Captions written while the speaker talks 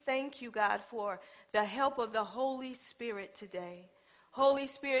thank you, God, for the help of the Holy Spirit today. Holy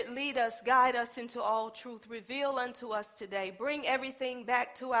Spirit, lead us, guide us into all truth. Reveal unto us today. Bring everything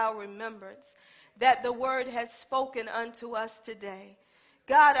back to our remembrance that the word has spoken unto us today.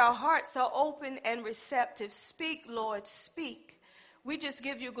 God, our hearts are open and receptive. Speak, Lord, speak. We just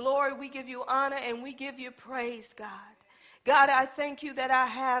give you glory, we give you honor, and we give you praise, God. God, I thank you that I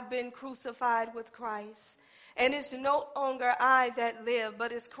have been crucified with Christ. And it's no longer I that live,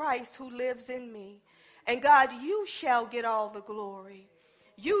 but it's Christ who lives in me. And God, you shall get all the glory.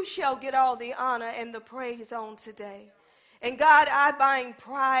 You shall get all the honor and the praise on today. And God, I bind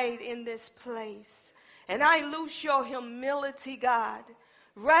pride in this place. And I loose your humility, God,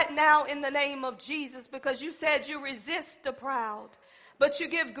 right now in the name of Jesus, because you said you resist the proud, but you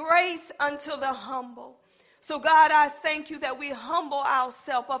give grace unto the humble. So God, I thank you that we humble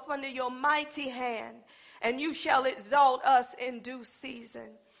ourselves up under your mighty hand, and you shall exalt us in due season.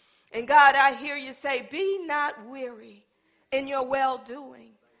 And God, I hear you say, be not weary in your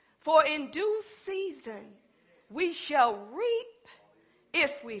well-doing, for in due season we shall reap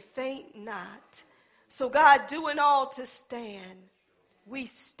if we faint not. So God, doing all to stand, we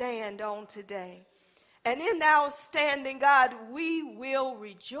stand on today. And in our standing, God, we will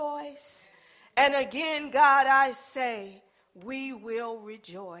rejoice. And again, God, I say, we will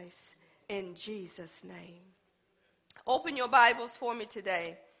rejoice in Jesus' name. Open your Bibles for me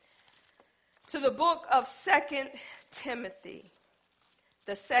today to the book of 2 Timothy,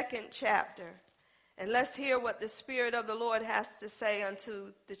 the 2nd chapter. And let's hear what the Spirit of the Lord has to say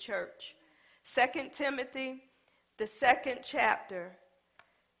unto the church. 2 Timothy, the 2nd chapter,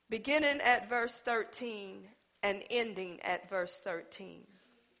 beginning at verse 13 and ending at verse 13.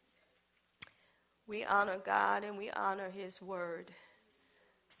 We honor God and we honor his word.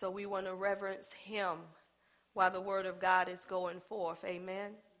 So we want to reverence him while the word of God is going forth.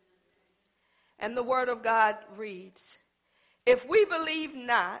 Amen. And the word of God reads, if we believe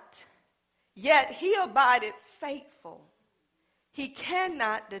not, yet he abideth faithful. He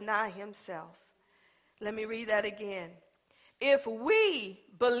cannot deny himself. Let me read that again. If we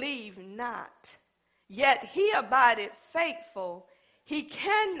believe not, yet he abideth faithful. He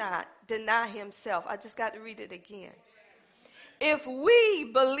cannot deny himself. I just got to read it again. If we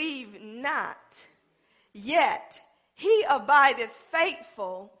believe not, yet he abideth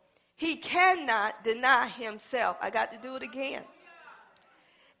faithful. He cannot deny himself. I got to do it again.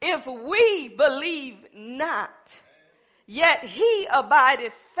 If we believe not, yet he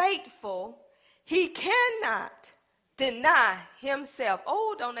abideth faithful. He cannot deny himself.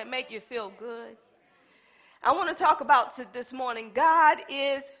 Oh, don't that make you feel good? I want to talk about this morning, God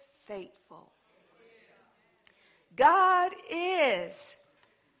is faithful. God is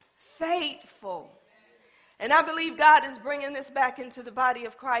faithful. And I believe God is bringing this back into the body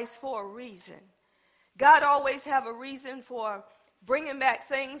of Christ for a reason. God always have a reason for bringing back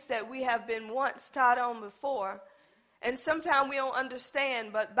things that we have been once taught on before. And sometimes we don't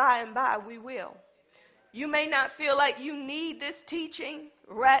understand, but by and by we will. You may not feel like you need this teaching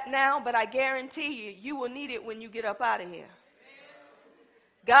right now, but I guarantee you, you will need it when you get up out of here.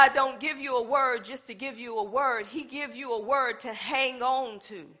 God don't give you a word just to give you a word. He give you a word to hang on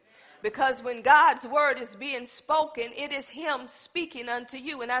to. Because when God's word is being spoken, it is him speaking unto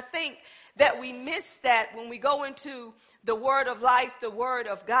you. And I think that we miss that when we go into the word of life, the word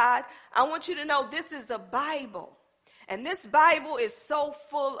of God. I want you to know this is a Bible. And this Bible is so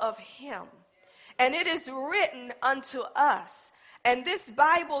full of him. And it is written unto us. And this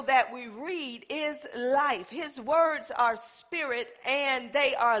Bible that we read is life. His words are spirit and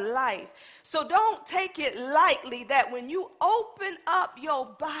they are life. So don't take it lightly that when you open up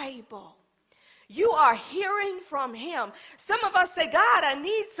your Bible, you are hearing from him. Some of us say, God, I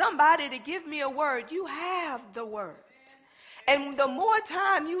need somebody to give me a word. You have the word. And the more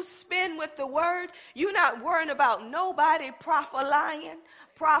time you spend with the word, you're not worrying about nobody prophesying.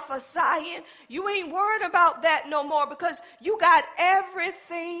 You ain't worried about that no more because you got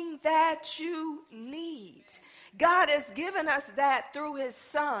everything that you need. God has given us that through his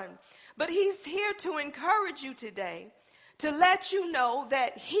son. But he's here to encourage you today, to let you know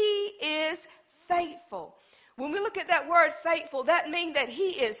that he is faithful. When we look at that word faithful, that means that he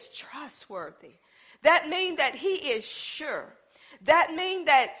is trustworthy. That means that he is sure. That means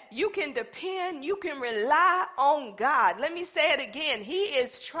that you can depend, you can rely on God. Let me say it again. He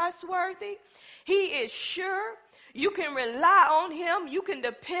is trustworthy. He is sure. You can rely on him. You can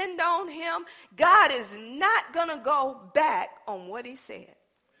depend on him. God is not going to go back on what he said.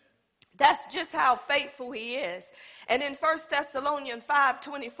 That's just how faithful he is. And in 1 Thessalonians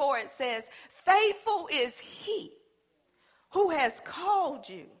 5:24, it says, faithful is he who has called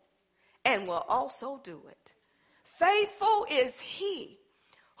you and will also do it. Faithful is he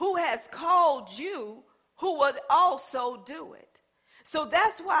who has called you, who would also do it. So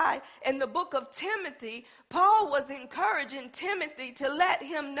that's why in the book of Timothy, Paul was encouraging Timothy to let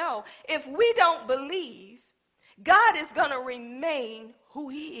him know, if we don't believe, God is going to remain who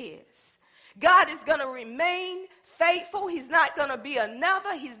he is. God is going to remain faithful. He's not going to be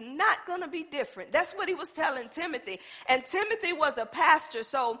another. He's not going to be different. That's what he was telling Timothy. And Timothy was a pastor,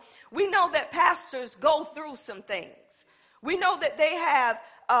 so we know that pastors go through some things. We know that they have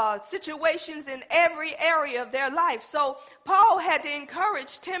situations in every area of their life. So Paul had to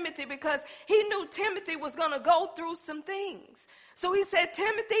encourage Timothy because he knew Timothy was going to go through some things. So he said,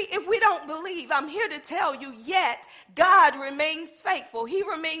 Timothy, if we don't believe, I'm here to tell you, yet God remains faithful. He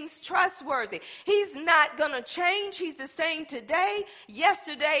remains trustworthy. He's not going to change. He's the same today,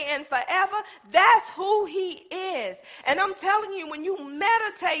 yesterday, and forever. That's who he is. And I'm telling you, when you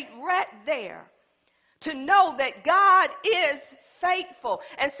meditate right there, to know that God is faithful.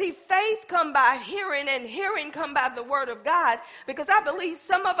 And see, faith come by hearing, and hearing come by the word of God, because I believe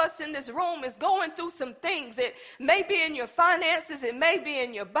some of us in this room is going through some things. It may be in your finances, it may be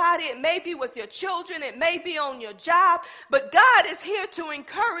in your body, it may be with your children, it may be on your job, but God is here to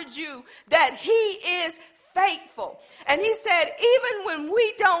encourage you that he is faithful. And he said, even when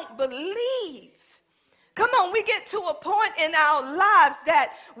we don't believe, come on, we get to a point in our lives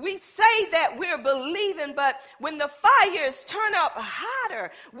that we say that we're believing, but when the fires turn up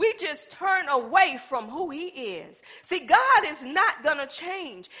hotter, we just turn away from who he is. See, God is not going to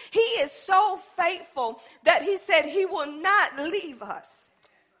change. He is so faithful that he said he will not leave us,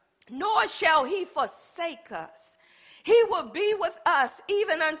 nor shall he forsake us. He will be with us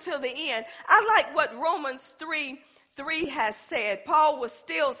even until the end. I like what Romans 3 has said. Paul was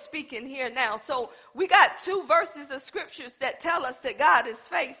still speaking here now. So we got two verses of scriptures that tell us that God is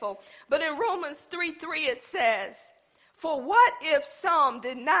faithful. But in Romans 3:3 it says, for what if some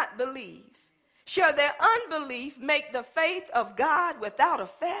did not believe? Shall their unbelief make the faith of God without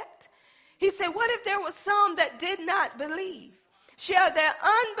effect? He said, what if there was some that did not believe? Shall their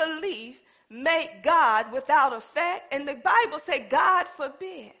unbelief make God without effect? And the Bible said, God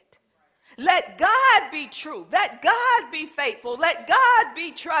forbid. Let God be true. Let God be faithful. Let God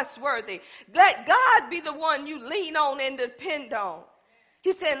be trustworthy. Let God be the one you lean on and depend on.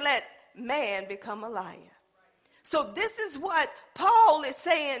 He said, let man become a liar. So this is what Paul is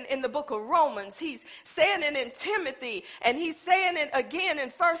saying in the book of Romans. He's saying it in Timothy, and he's saying it again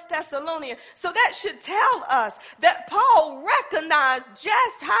in 1 Thessalonians. So that should tell us that Paul recognized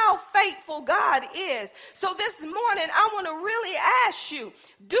just how faithful God is. So this morning, I want to really ask you,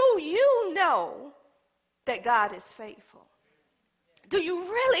 do you know that God is faithful? Do you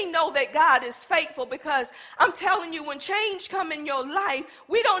really know that God is faithful? Because I'm telling you, when change comes in your life,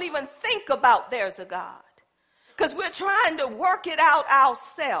 we don't even think about there's a God. Because we're trying to work it out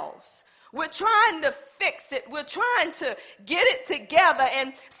ourselves. We're trying to fix it. We're trying to get it together.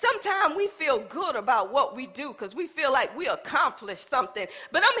 And sometimes we feel good about what we do because we feel like we accomplished something.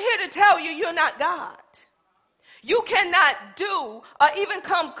 But I'm here to tell you, you're not God. You cannot do or even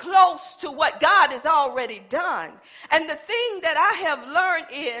come close to what God has already done. And the thing that I have learned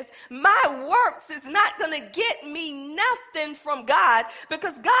is my works is not going to get me nothing from God,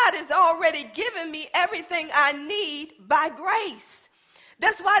 because God has already given me everything I need by grace.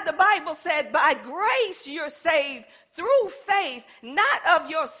 That's why the Bible said, by grace you're saved through faith, not of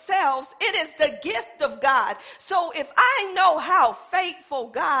yourselves. It is the gift of God. So if I know how faithful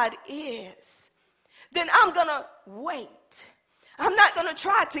God is, then I'm going to wait. I'm not going to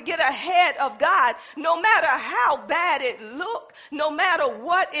try to get ahead of God, no matter how bad it looked, no matter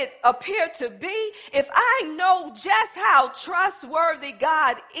what it appeared to be. If I know just how trustworthy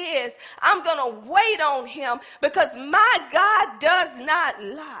God is, I'm going to wait on him, because my God does not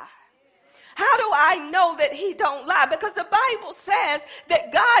lie. How do I know that he don't lie? Because the Bible says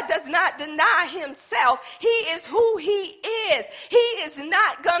that God does not deny himself. He is who he is. He is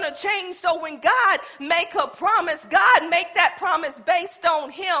not going to change. So when God make a promise, God make that promise based on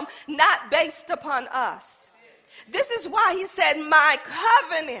him, not based upon us. This is why he said, my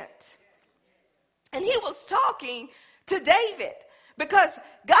covenant. And he was talking to David, because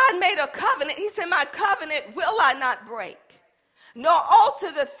God made a covenant. He said, my covenant will I not break, nor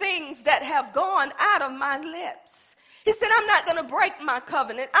alter the things that have gone out of my lips. He said, I'm not going to break my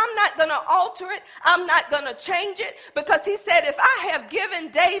covenant. I'm not going to alter it. I'm not going to change it, because he said, if I have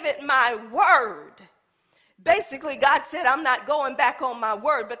given David my word, basically God said, I'm not going back on my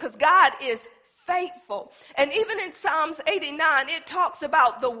word, because God is faithful. And even in Psalms 89, it talks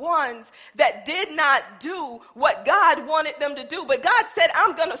about the ones that did not do what God wanted them to do. But God said,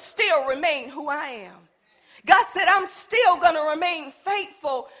 I'm going to still remain who I am. God said, I'm still going to remain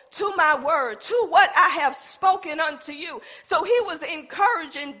faithful to my word, to what I have spoken unto you. So he was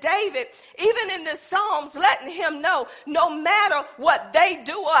encouraging David, even in the Psalms, letting him know, no matter what they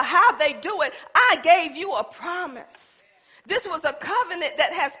do or how they do it, I gave you a promise. This was a covenant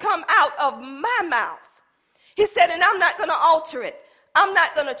that has come out of my mouth. He said, and I'm not going to alter it. I'm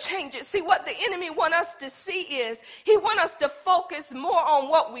not going to change it. See, what the enemy want us to see is he want us to focus more on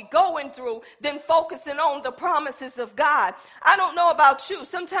what we're going through than focusing on the promises of God. I don't know about you.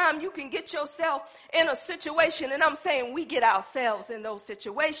 Sometimes you can get yourself in a situation, and I'm saying we get ourselves in those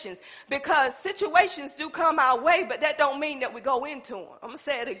situations, because situations do come our way, but that don't mean that we go into them. I'm going to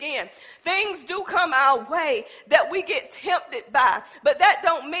say it again. Things do come our way that we get tempted by, but that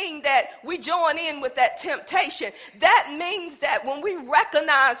don't mean that we join in with that temptation. That means that when we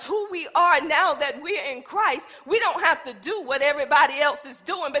recognize who we are now that we're in Christ, we don't have to do what everybody else is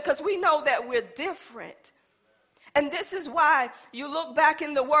doing, because we know that we're different. And this is why you look back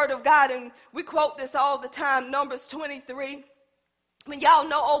in the Word of God, and we quote this all the time, Numbers 23. When y'all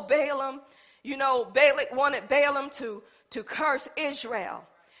know old Balaam, you know, Balak wanted Balaam to curse Israel.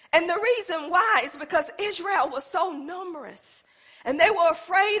 And the reason why is because Israel was so numerous. And they were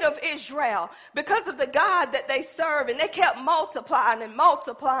afraid of Israel because of the God that they serve. And they kept multiplying and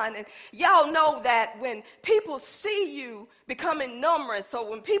multiplying. And y'all know that when people see you becoming numerous, or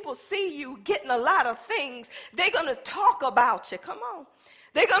when people see you getting a lot of things, they're going to talk about you. Come on.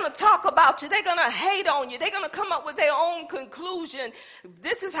 They're going to talk about you. They're going to hate on you. They're going to come up with their own conclusion.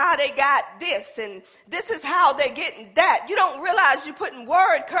 This is how they got this, and this is how they're getting that. You don't realize you're putting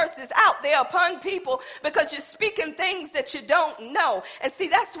word curses out there upon people because you're speaking things that you don't know. And see,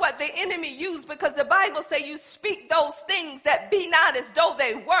 that's what the enemy used, because the Bible says you speak those things that be not as though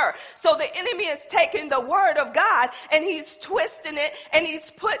they were. So the enemy is taking the word of God and he's twisting it and he's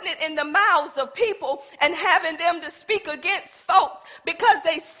putting it in the mouths of people and having them to speak against folks because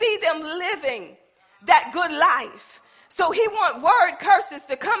they see them living that good life. So he want word curses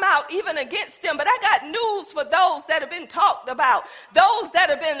to come out even against them. But I got news for those that have been talked about, those that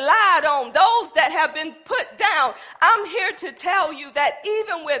have been lied on, those that have been put down. I'm here to tell you that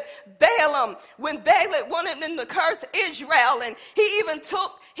even with Balaam, when Balak wanted him to curse Israel, and he even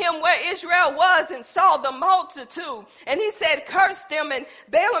took him where Israel was and saw the multitude, and he said, curse them. And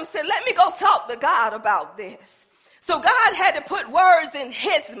Balaam said, let me go talk to God about this. So God had to put words in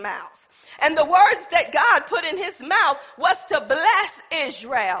his mouth. And the words that God put in his mouth was to bless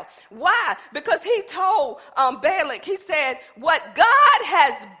Israel. Why? Because he told Balak, he said, what God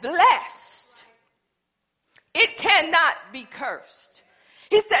has blessed, it cannot be cursed.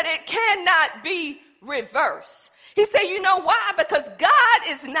 He said it cannot be reversed. He said, you know why? Because God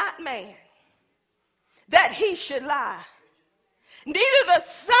is not man that he should lie, neither the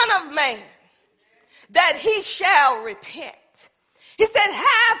Son of Man that he shall repent. He said,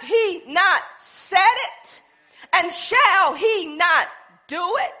 have he not said it? And shall he not do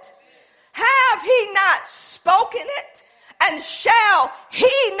it? Have he not spoken it? And shall he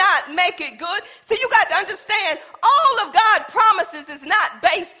not make it good? So you got to understand, all of God's promises is not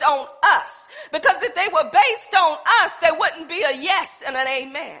based on us. Because if they were based on us, there wouldn't be a yes and an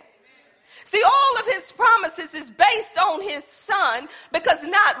amen. See, all of his promises is based on his Son, because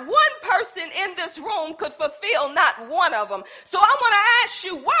not one person in this room could fulfill not one of them. So I want to ask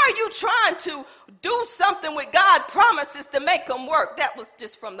you, why are you trying to do something with God's promises to make them work? That was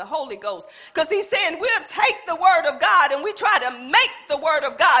just from the Holy Ghost. Because he's saying we'll take the word of God and we try to make the word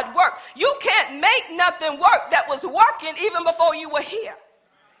of God work. You can't make nothing work that was working even before you were here.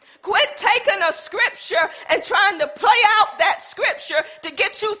 Quit taking a scripture and trying to play out that scripture to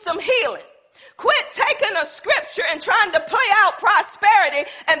get you some healing. Quit taking a scripture and trying to play out prosperity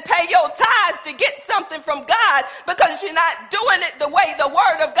and pay your tithes to get something from God because you're not doing it the way the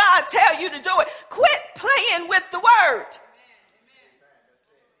word of God tells you to do it. Quit playing with the word.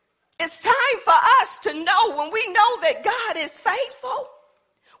 It's time for us to know, when we know that God is faithful,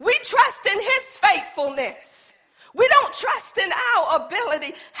 we trust in his faithfulness. We don't trust in our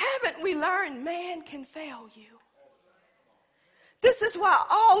ability. Haven't we learned man can fail you? This is why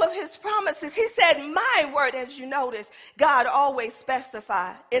all of his promises, he said, my word, as you notice, God always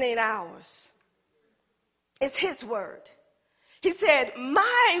specified, it ain't ours. It's his word. He said,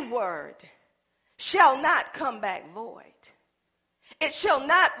 my word shall not come back void. It shall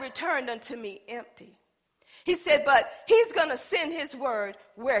not return unto me empty. He said, but he's going to send his word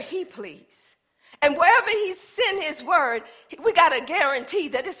where he please. And wherever he send his word, we got a guarantee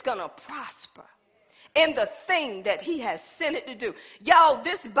that it's going to prosper. in the thing that he has sent it to do. Y'all,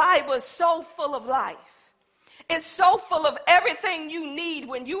 this Bible is so full of life. It's so full of everything you need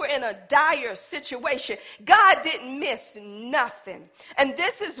when you are in a dire situation. God didn't miss nothing. And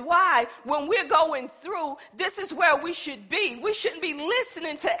this is why when we're going through, this is where we should be. We shouldn't be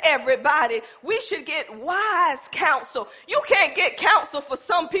listening to everybody. We should get wise counsel. You can't get counsel for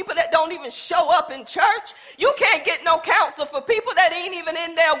some people that don't even show up in church. You can't get no counsel for people that ain't even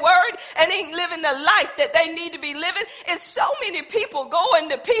in their word and ain't living the life that they need to be living. And so many people going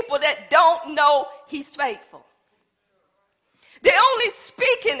to people that don't know he's faithful. They're only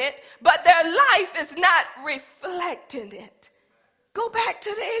speaking it, but their life is not reflecting it. Go back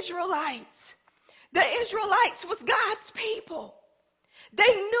to the Israelites. The Israelites was God's people.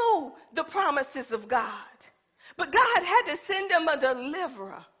 They knew the promises of God. But God had to send them a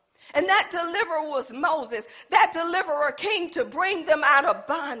deliverer. And that deliverer was Moses. That deliverer came to bring them out of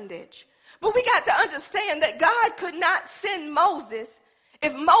bondage. But we got to understand that God could not send Moses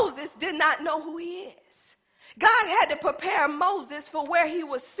if Moses did not know who he is. God had to prepare Moses for where he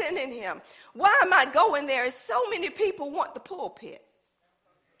was sending him. Why am I going there? Is so many people want the pulpit.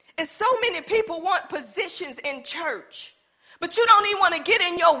 And so many people want positions in church. But you don't even want to get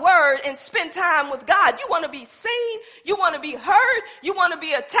in your word and spend time with God. You want to be seen. You want to be heard. You want to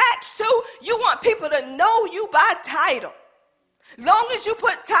be attached to. You want people to know you by title. Long as you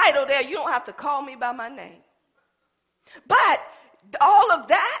put title there, you don't have to call me by my name. But all of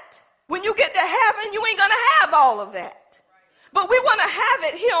that, when you get to heaven, you ain't going to have all of that. But we want to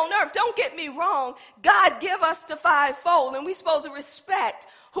have it here on earth. Don't get me wrong. God give us the fivefold, and we're supposed to respect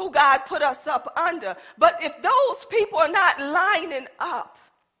who God put us up under. But if those people are not lining up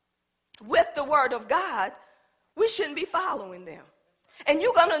with the word of God, we shouldn't be following them. And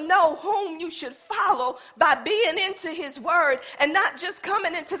you're going to know whom you should follow by being into his word and not just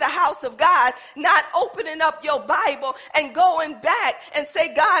coming into the house of God, not opening up your Bible and going back and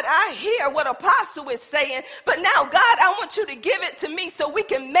say, God, I hear what Apostle is saying, but now, God, I want you to give it to me so we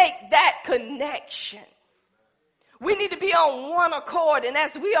can make that connection. We need to be on one accord, and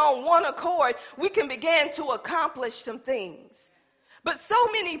as we are on one accord, we can begin to accomplish some things. But so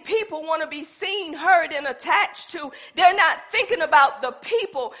many people want to be seen, heard, and attached to. They're not thinking about the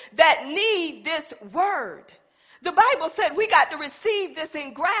people that need this word. The Bible said we got to receive this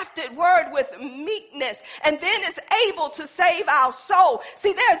engrafted word with meekness, and then it's able to save our soul.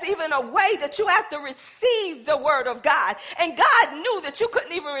 See, there's even a way that you have to receive the word of God. And God knew that you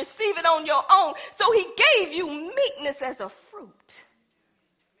couldn't even receive it on your own, so he gave you meekness as a fruit.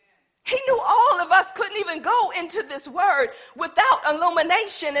 He knew all of us couldn't even go into this word without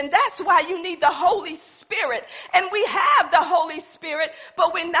illumination, and that's why you need the Holy Spirit. And we have the Holy Spirit,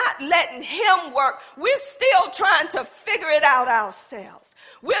 but we're not letting him work. We're still trying to figure it out ourselves.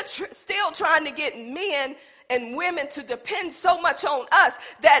 We're still trying to get men and women to depend so much on us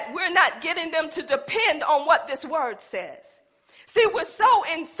that we're not getting them to depend on what this word says. See, we're so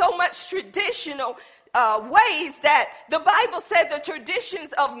in so much traditional ways that the Bible said the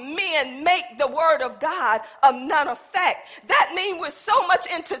traditions of men make the word of God of none effect. That means we're so much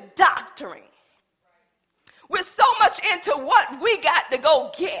into doctrine. We're so much into what we got to go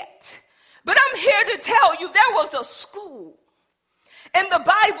get. But I'm here to tell you there was a school in the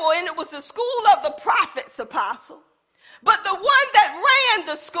Bible, and it was the school of the prophets, Apostle. But the one that ran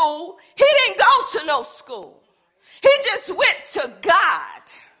the school, he didn't go to no school. He just went to God.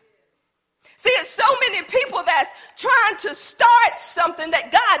 See, it's so many people that's trying to start something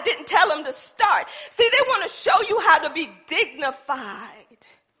that God didn't tell them to start. See, they want to show you how to be dignified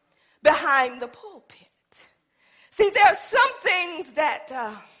behind the pulpit. See, there are some things that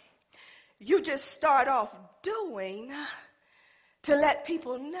you just start off doing to let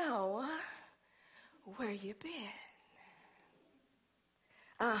people know where you've been.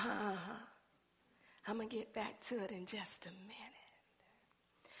 I'm going to get back to it in just a minute.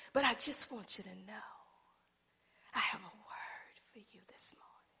 But I just want you to know, I have a word for you this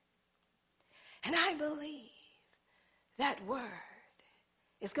morning. And I believe that word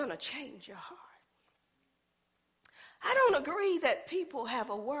is going to change your heart. I don't agree that people have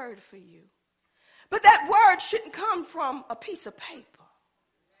a word for you. But that word shouldn't come from a piece of paper.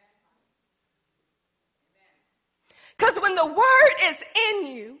 Because when the word is in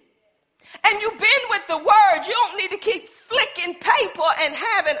you, and you've been with the word, you don't need to keep flicking paper and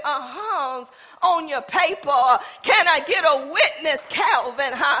having ahas on your paper? Can I get a witness,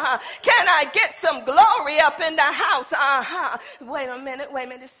 Calvin? Can I get some glory up in the house? Wait a minute.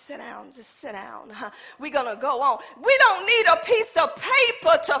 Just sit down. We're going to go on. We don't need a piece of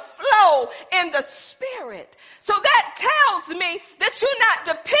paper to flow in the spirit. So that tells me that you're not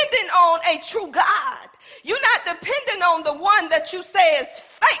dependent on a true God. You're not dependent on the one that you say is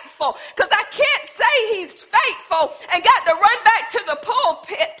faithful. Because I can't say he's faithful and got to run back to the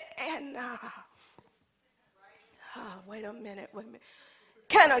pulpit and, wait a minute.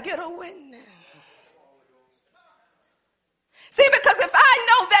 Can I get a witness? See, because if I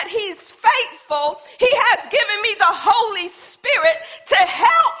know that he's faithful, he has given me the Holy Spirit to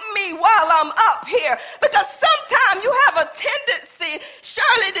help me while I'm up here. Because sometimes you have a tendency,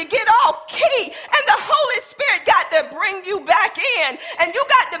 Shirley, to get off key, and the Holy Spirit got to bring you back in. And you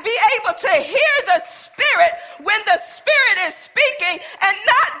got to be able to hear the Spirit when the Spirit is speaking and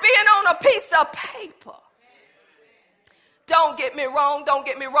not being on a piece of paper. Don't get me wrong.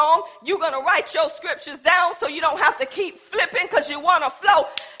 You're going to write your scriptures down so you don't have to keep flipping because you want to flow.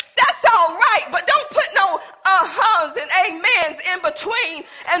 That's all right, but don't put no uh-huhs and amens in between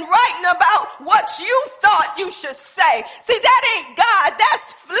and writing about what you thought you should say. See, that ain't God,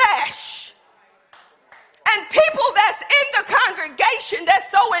 that's flesh. And people that's in the congregation that's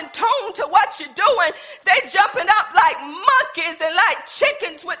so in tune to what you're doing, they jumping up like monkeys and like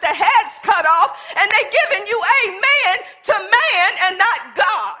chickens with their heads cut off, and they giving you amen to man and not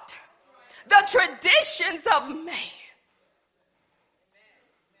God. The traditions of man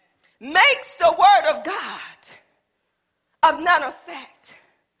makes the word of God of none effect.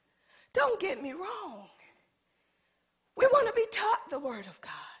 Don't get me wrong. We want to be taught the word of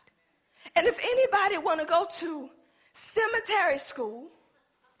God. And if anybody want to go to cemetery school,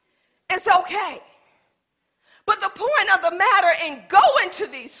 it's okay. But the point of the matter in going to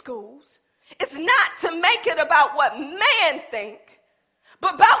these schools is not to make it about what man think,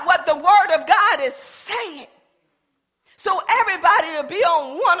 but about what the word of God is saying. So everybody will be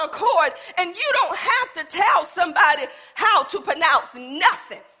on one accord, and you don't have to tell somebody how to pronounce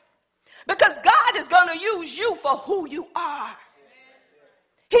nothing. Because God is going to use you for who you are.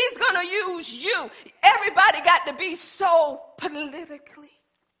 He's going to use you. Everybody got to be so politically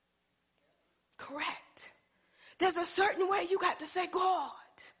correct. There's a certain way you got to say God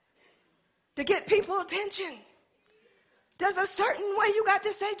to get people attention. There's a certain way you got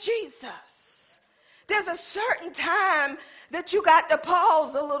to say Jesus. There's a certain time that you got to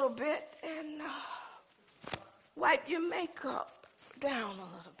pause a little bit and wipe your makeup down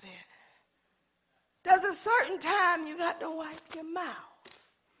a little bit. There's a certain time you got to wipe your mouth.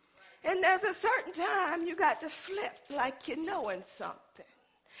 And there's a certain time you got to flip like you're knowing something.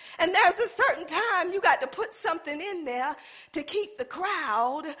 And there's a certain time you got to put something in there to keep the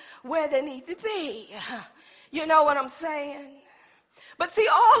crowd where they need to be. You know what I'm saying? But see,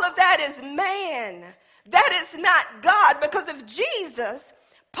 all of that is man. That is not God. Because if Jesus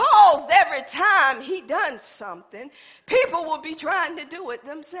paused every time he done something, people will be trying to do it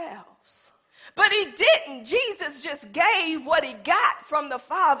themselves. But he didn't. Jesus just gave what he got from the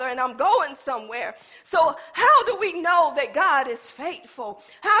Father, and I'm going somewhere. So how do we know that God is faithful?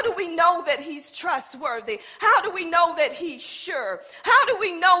 How do we know that he's trustworthy? How do we know that he's sure? How do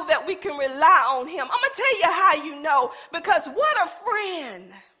we know that we can rely on him? I'm going to tell you how you know, because what a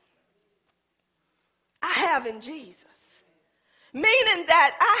friend I have in Jesus. Meaning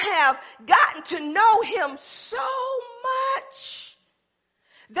that I have gotten to know him so much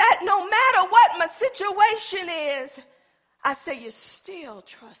that no matter what my situation is, I say you're still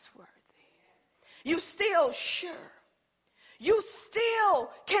trustworthy. You still sure. You still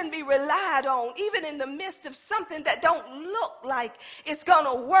can be relied on even in the midst of something that don't look like it's going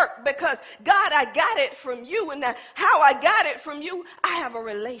to work, because God, I got it from you, and how I got it from you, I have a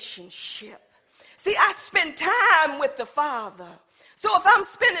relationship. See, I spend time with the Father. So if I'm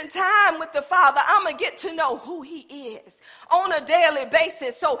spending time with the Father, I'm going to get to know who he is on a daily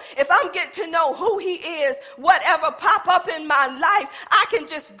basis. So if I'm getting to know who he is, whatever pop up in my life, I can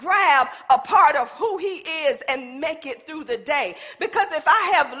just grab a part of who he is and make it through the day. Because if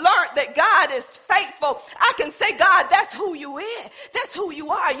I have learned that God is faithful, I can say, God, that's who you is. That's who you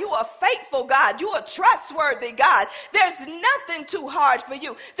are. You are faithful, God. You are trustworthy, God. There's nothing too hard for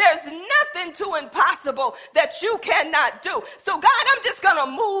you. There's nothing too impossible that you cannot do. So God, I'm just going to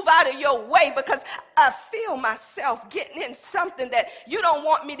move out of your way, because I feel myself getting in something that you don't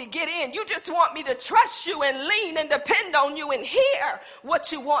want me to get in. You just want me to trust you and lean and depend on you and hear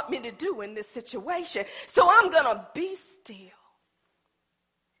what you want me to do in this situation. So I'm going to be still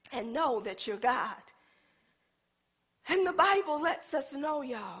and know that you're God. And the Bible lets us know,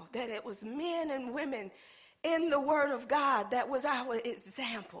 y'all, that it was men and women in the Word of God that was our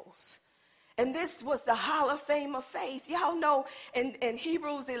examples. And this was the Hall of Fame of faith. Y'all know in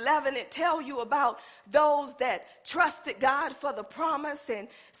Hebrews 11, it tells you about those that trusted God for the promise. And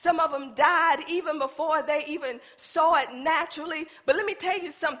some of them died even before they even saw it naturally. But let me tell you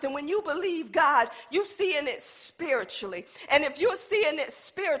something. When you believe God, you're seeing it spiritually. And if you're seeing it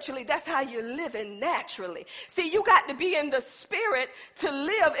spiritually, that's how you're living naturally. See, you got to be in the spirit to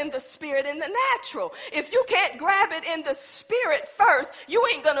live in the spirit in the natural. If you can't grab it in the spirit first, you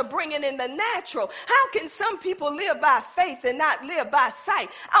ain't going to bring it in the natural. How can some people live by faith and not live by sight?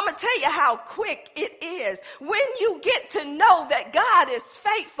 I'm going to tell you how quick it is. When you get to know that God is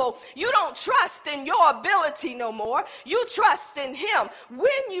faithful, you don't trust in your ability no more. You trust in him.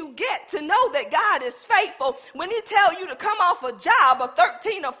 When you get to know that God is faithful, when he tells you to come off a job of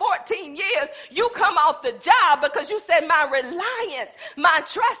 13 or 14 years, you come off the job because you said, my reliance, my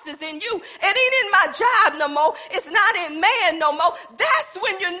trust is in you. It ain't in my job no more. It's not in man no more. That's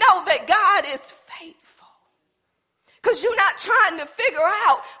when you know that God is faithful. Because you're not trying to figure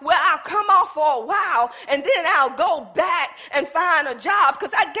out, well, I'll come off for a while and then I'll go back and find a job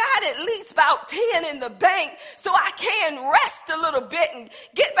because I got at least about 10 in the bank so I can rest a little bit and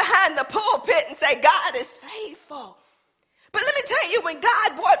get behind the pulpit and say, God is faithful. But let me tell you, when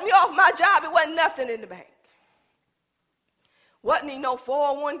God brought me off my job, it wasn't nothing in the bank. Wasn't no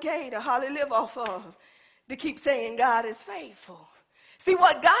 401k to hardly live off of to keep saying God is faithful. See,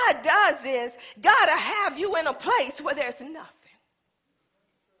 what God does is, God will have you in a place where there's nothing.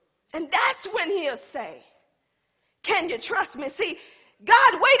 And that's when he'll say, can you trust me? See,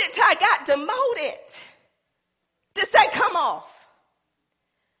 God waited till I got demoted to say, come off.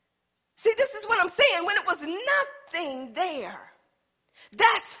 See, this is what I'm saying. When it was nothing there,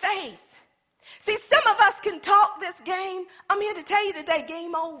 that's faith. See, some of us can talk this game. I'm here to tell you today,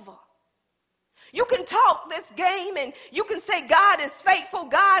 game over. You can talk this game and you can say God is faithful,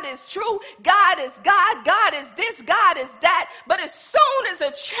 God is true, God is God, God is this, God is that. But as soon as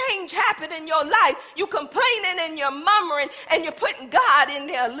a change happened in your life, you complaining and you're murmuring and you're putting God in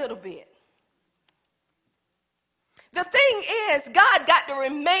there a little bit. The thing is, God got to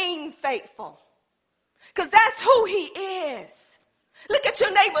remain faithful because that's who he is. Look at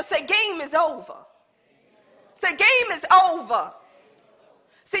your neighbor, say game is over. Say game is over.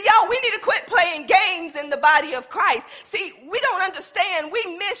 See, y'all, we need to quit playing games in the body of Christ. See, we don't understand.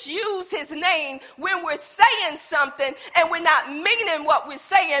 We misuse his name when we're saying something and we're not meaning what we're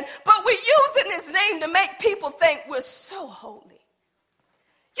saying, but we're using his name to make people think we're so holy.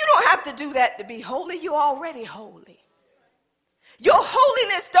 You don't have to do that to be holy. You're already holy. Your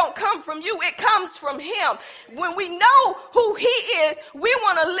holiness don't come from you. It comes from him. When we know who he is, we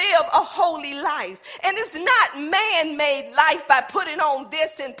want to live a holy life. And it's not man-made life by putting on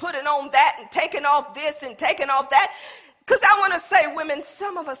this and putting on that and taking off this and taking off that. Because I want to say, women,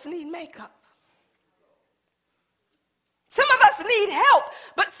 some of us need makeup. Some of us need help.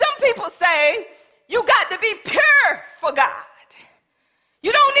 But some people say, you got to be pure for God.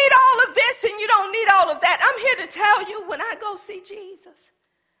 You don't need all of this and you don't need all of that. I'm here to tell you, when I go see Jesus,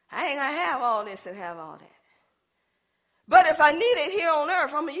 I ain't going to have all this and have all that. But if I need it here on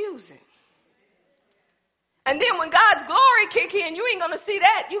earth, I'm going to use it. And then when God's glory kick in, you ain't going to see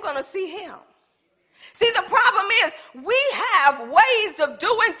that. You're going to see him. See, the problem is we have ways of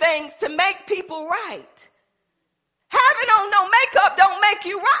doing things to make people right. Having on no makeup don't make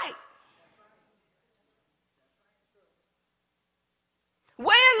you right.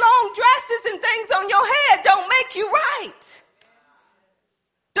 Wearing long dresses and things on your head don't make you right.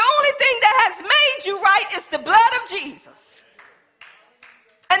 The only thing that has made you right is the blood of Jesus.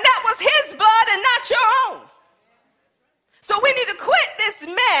 And that was his blood and not your own. So we need to quit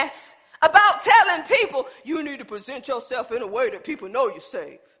this mess about telling people, you need to present yourself in a way that people know you're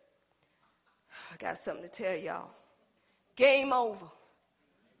saved. I got something to tell y'all. Game over.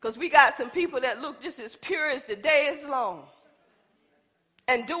 Because we got some people that look just as pure as the day is long.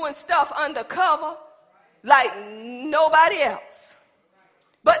 And doing stuff undercover like nobody else.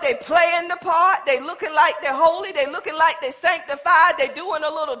 But they playing the part. They looking like they're holy. They looking like they're sanctified. They doing a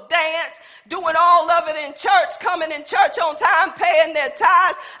little dance, doing all of it in church, coming in church on time, paying their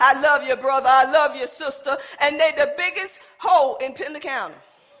tithes. I love you, brother. I love you, sister. And they the biggest hoe in Pender County.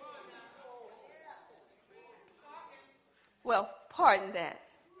 Well, pardon that.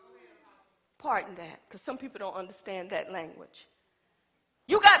 Pardon that, because some people don't understand that language.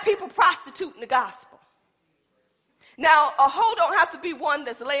 You got people prostituting the gospel. Now, a hoe don't have to be one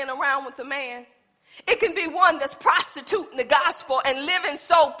that's laying around with a man. It can be one that's prostituting the gospel and living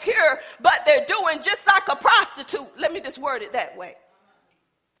so pure, but they're doing just like a prostitute. Let me just word it that way.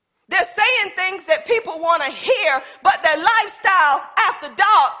 They're saying things that people want to hear, but their lifestyle after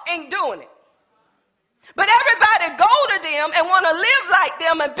dark ain't doing it. But everybody go to them and want to live like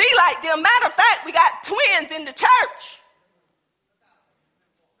them and be like them. Matter of fact, we got twins in the church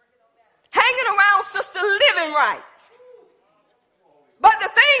hanging around Sister Living Right. But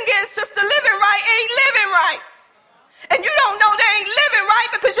the thing is, Sister Living Right ain't living right. And you don't know they ain't living right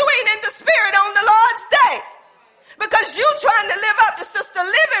because you ain't in the spirit on the Lord's day. Because you trying to live up to Sister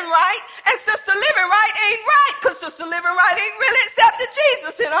Living Right, and Sister Living Right ain't right because Sister Living Right ain't really accepted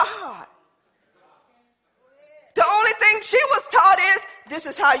Jesus in her heart. The only thing she was taught is, this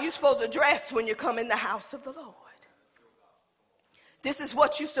is how you're supposed to dress when you come in the house of the Lord. This is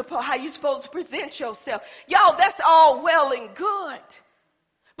what how you're supposed to present yourself. Y'all, that's all well and good.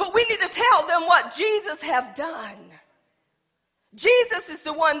 But we need to tell them what Jesus have done. Jesus is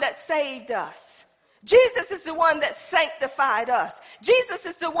the one that saved us. Jesus is the one that sanctified us. Jesus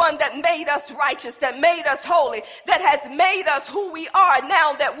is the one that made us righteous, that made us holy, that has made us who we are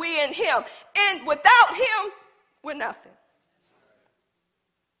now that we're in him. And without him, we're nothing.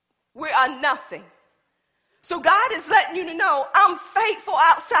 We are nothing. So God is letting you to know, I'm faithful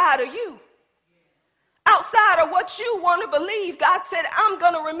outside of you. Outside of what you want to believe, God said, I'm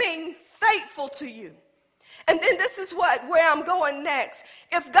going to remain faithful to you. And then this is where I'm going next.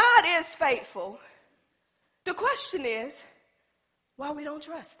 If God is faithful, the question is, why we don't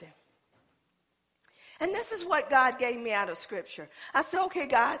trust him? And this is what God gave me out of scripture. I said, okay,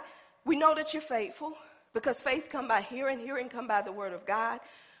 God, we know that you're faithful because faith come by hearing, hearing come by the word of God.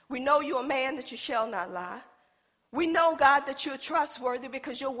 We know you're a man that you shall not lie. We know, God, that you're trustworthy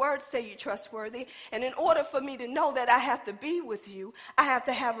because your words say you're trustworthy. And in order for me to know that I have to be with you, I have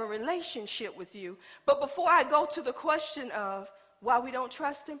to have a relationship with you. But before I go to the question of why we don't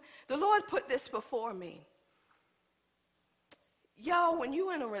trust him, the Lord put this before me. Y'all, when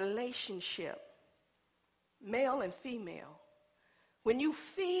you're in a relationship, male and female, when you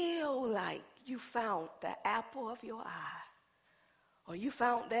feel like you found the apple of your eye, or you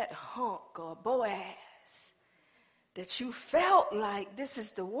found that hunk or Boaz, that you felt like this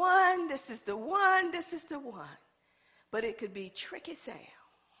is the one, this is the one, this is the one. But it could be Tricky Sam.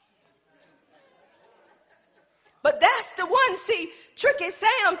 But that's the one. See, Tricky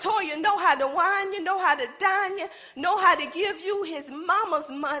Sam told you know how to wine you, know how to dine you, know how to give you his mama's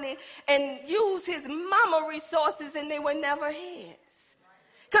money and use his mama resources, and they were never his.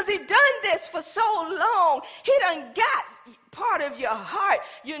 Because he done this for so long. He done got part of your heart.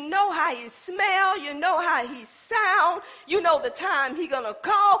 You know how he smell. You know how he sound. You know the time he gonna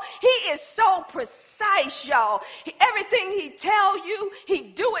call. He is so precise, y'all. Everything he tell you, he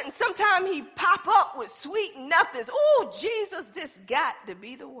do it. And sometimes he pop up with sweet nothings. Oh, Jesus, this got to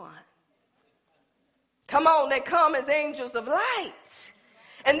be the one. Come on, they come as angels of light.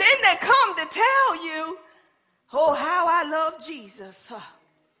 And then they come to tell you, oh, how I love Jesus.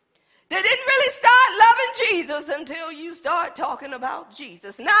 They didn't really start loving Jesus until you start talking about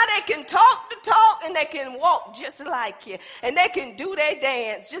Jesus. Now they can talk the talk and they can walk just like you. And they can do their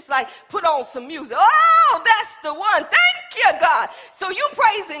dance just like put on some music. Oh, that's the one. Thank you, God. So you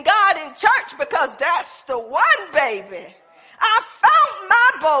praising God in church because that's the one, baby. I found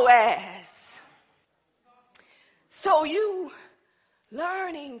my Boaz. So you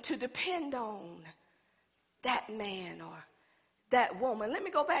learning to depend on that man or that woman. Let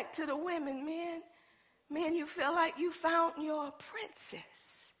me go back to the women, men. Men, you feel like you found your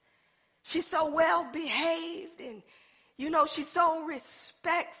princess. She's so well behaved and, you know, she's so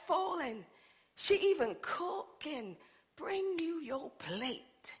respectful and she even cook and bring you your plate.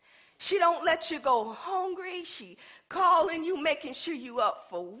 She don't let you go hungry. She calling you, making sure you up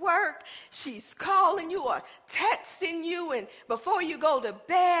for work. She's calling you or texting you, and before you go to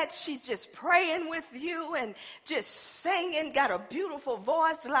bed, she's just praying with you and just singing, got a beautiful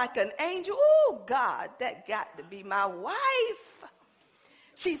voice like an angel. Oh, God, that got to be my wife.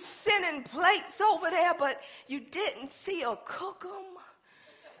 She's sending plates over there, but you didn't see her cook them.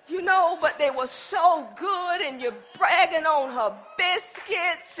 You know, but they were so good, and you're bragging on her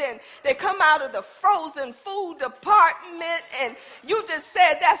biscuits, and they come out of the frozen food department, and you just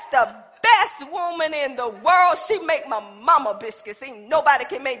said that's the best woman in the world. She make my mama biscuits. Ain't nobody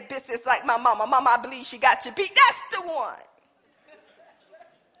can make biscuits like my mama. Mama, I believe she got you beat. That's the one.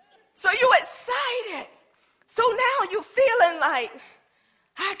 So you excited. So now you feeling like,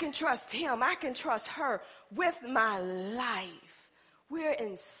 I can trust him. I can trust her with my life. We're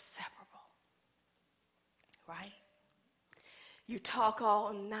inseparable, right? You talk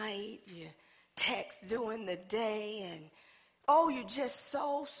all night, you text during the day, and oh, you're just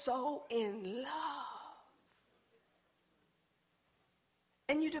so in love.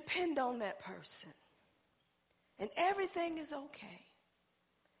 And you depend on that person. And everything is okay.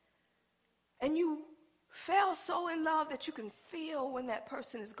 And you fell so in love that you can feel when that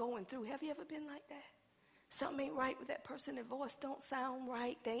person is going through. Have you ever been like that? Something ain't right with that person. Their voice don't sound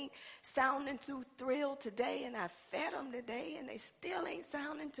right. They ain't sounding too thrilled today, and I fed them today, and they still ain't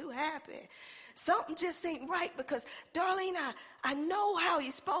sounding too happy. Something just ain't right because, Darlene, I know how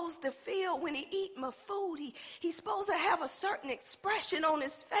he's supposed to feel when he eat my food. He's supposed to have a certain expression on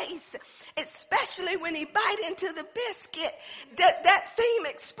his face, especially when he bite into the biscuit. That same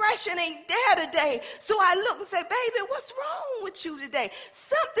expression ain't there today. So I look and say, baby, what's wrong with you today?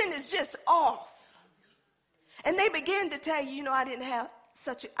 Something is just off. And they begin to tell you, I didn't have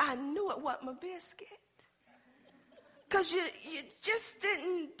I knew it wasn't my biscuit. Because you just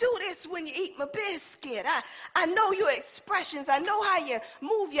didn't do this when you eat my biscuit. I know your expressions. I know how you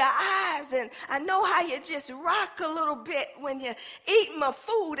move your eyes. And I know how you just rock a little bit when you eat my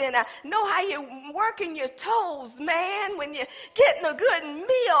food. And I know how you're working your toes, man, when you're getting a good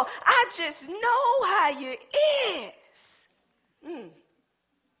meal. I just know how you is.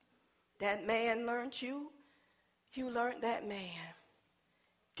 That man learned you. You learned that man.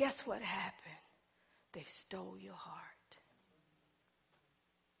 Guess what happened? They stole your heart.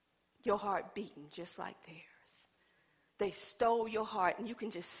 Your heart beating just like theirs. They stole your heart, and you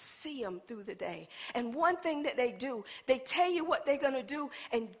can just see them through the day. And one thing that they do, they tell you what they're going to do.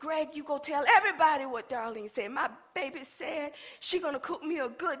 And Greg, you go tell everybody what Darlene said. My baby said she's going to cook me a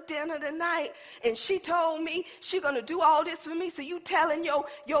good dinner tonight. And she told me she's going to do all this for me. So you telling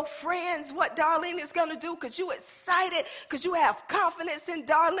your friends what Darlene is going to do because you excited, because you have confidence in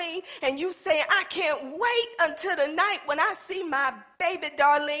Darlene. And you saying, I can't wait until the night when I see my baby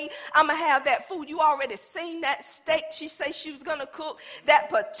Darlene, I'm going to have that food. You already seen that steak she said she was going to cook, that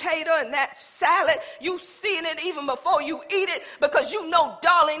potato and that salad. You seen it even before you eat it because you know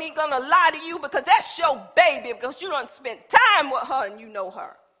Darlene ain't going to lie to you because that's your baby, because you done spent time with her and you know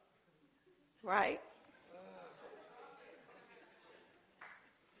her. Right?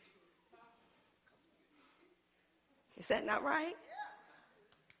 Is that not right?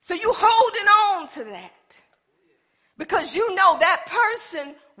 So you holding on to that. Because you know that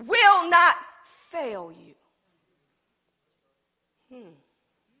person will not fail you.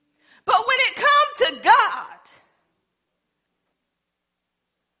 But when it comes to God,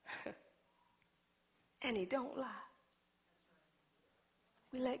 and he don't lie,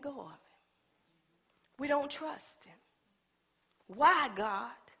 we let go of him. We don't trust him. Why,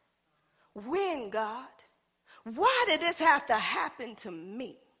 God? When, God? Why did this have to happen to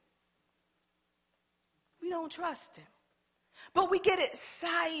me? We don't trust him. But we get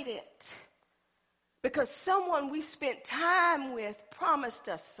excited because someone we spent time with promised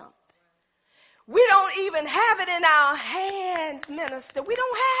us something. We don't even have it in our hands, minister. We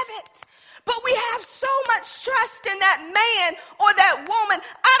don't have it. But we have so much trust in that man or that woman.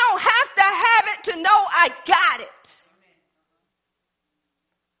 I don't have to have it to know I got it.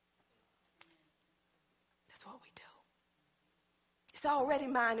 That's what we do. It's already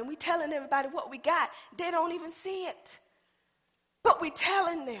mine, and we telling everybody what we got. They don't even see it. But we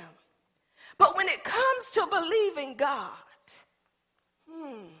telling them. But when it comes to believing God,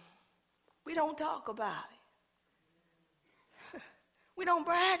 we don't talk about it. We don't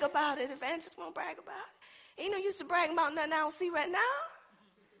brag about it. Evangelists won't brag about it. Ain't no use to brag about nothing I don't see right now.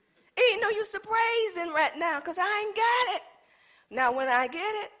 Ain't no use to praising right now because I ain't got it. Now when I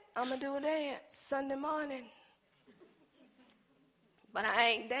get it, I'm going to do a dance Sunday morning. But I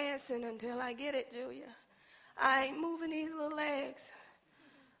ain't dancing until I get it, Julia. I ain't moving these little legs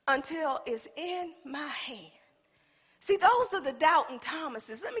until it's in my hand. See, those are the doubting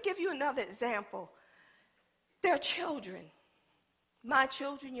Thomases. Let me give you another example. They're children. My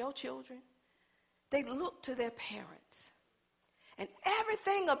children, your children. They look to their parents. And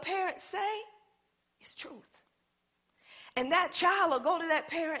everything a parent say is truth. And that child will go to that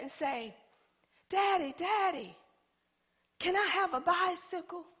parent and say, Daddy, Daddy, can I have a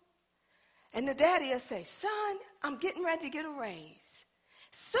bicycle? And the daddy will say, son, I'm getting ready to get a raise.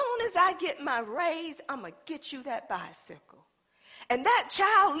 Soon as I get my raise, I'm going to get you that bicycle. And that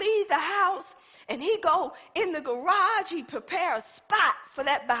child leave the house and he go in the garage. He prepare a spot for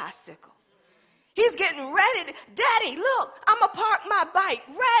that bicycle. He's getting ready. Daddy, look, I'm going to park my bike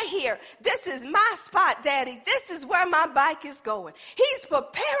right here. This is my spot, Daddy. This is where my bike is going. He's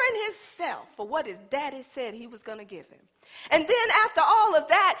preparing himself for what his daddy said he was going to give him. And then after all of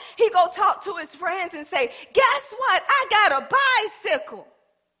that, he go talk to his friends and say, guess what? I got a bicycle.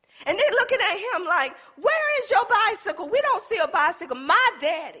 And they're looking at him like, where is your bicycle? We don't see a bicycle. My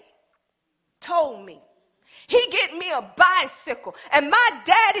daddy told me he get me a bicycle, and my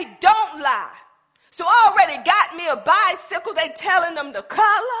daddy don't lie. So already got me a bicycle. They telling them the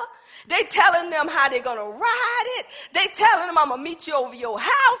color. They telling them how they're going to ride it. They telling them, I'm going to meet you over your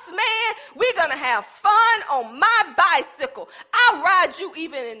house, man. We're going to have fun on my bicycle. I'll ride you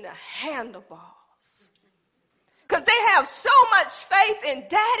even in the handlebars. Because they have so much faith in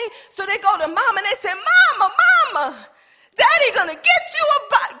daddy. So they go to mama and they say, Mama, daddy going to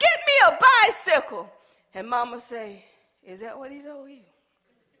get me a bicycle. And mama say, is that what he told you?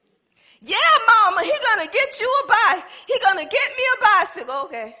 Yeah, mama, he going to get you a bike. He going to get me a bicycle.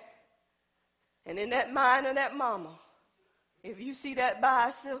 Okay. And in that mind of that mama, if you see that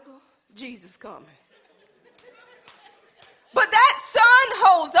bicycle, Jesus coming. But that son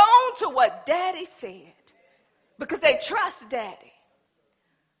holds on to what daddy said because they trust daddy.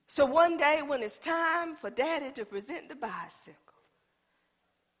 So one day when it's time for daddy to present the bicycle,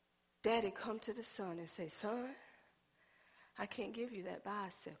 daddy come to the son and say, son, I can't give you that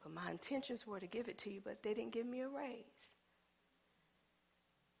bicycle. My intentions were to give it to you, but they didn't give me a raise.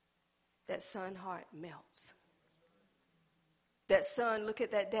 That son heart melts. That son look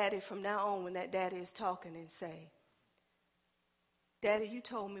at that daddy from now on when that daddy is talking and say, Daddy, you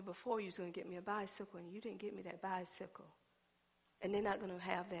told me before you was going to get me a bicycle and you didn't get me that bicycle. And they're not going to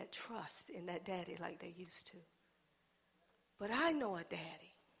have that trust in that daddy like they used to. But I know a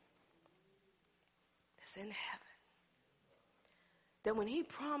daddy that's in heaven. That when he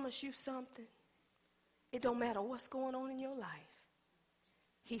promised you something, it don't matter what's going on in your life.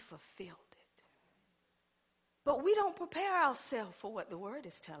 He fulfilled it. But we don't prepare ourselves for what the word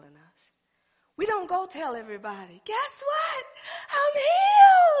is telling us. We don't go tell everybody, guess what? I'm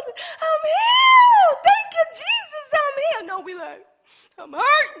healed. I'm healed. Thank you, Jesus, I'm healed. No, we like, I'm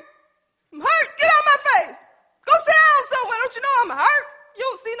hurt. I'm hurt. Get out of my face. Go sit down somewhere. Don't you know I'm hurt? You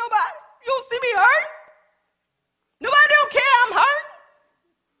don't see nobody. You don't see me hurt. Nobody don't care I'm hurt.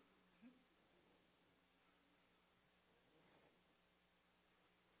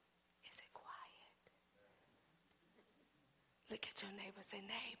 Look at your neighbor and say,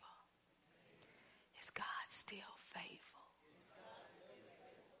 neighbor, is God still faithful?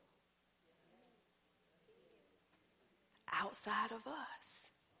 Outside of us.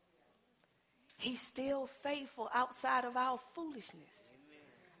 He's still faithful outside of our foolishness.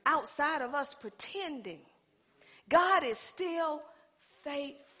 Outside of us pretending. God is still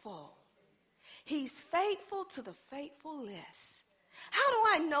faithful. He's faithful to the faithfuless. How do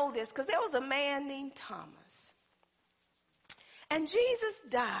I know this? Because there was a man named Thomas. And Jesus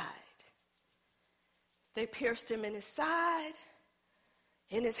died. They pierced him in his side,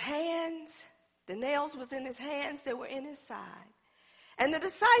 in his hands. The nails was in his hands. They were in his side. And the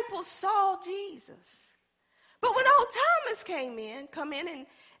disciples saw Jesus. But when old Thomas come in and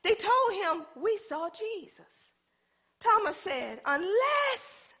they told him, we saw Jesus. Thomas said,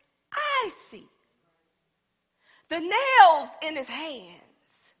 unless I see the nails in his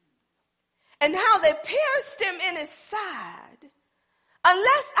hands and how they pierced him in his side,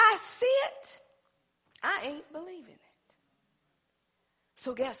 unless I see it, I ain't believing it.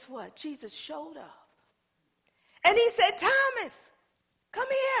 So guess what? Jesus showed up. And he said, Thomas, come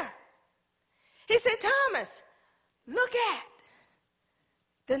here. He said, Thomas, look at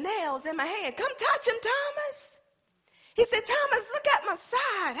the nails in my hand. Come touch him, Thomas. He said, Thomas, look at my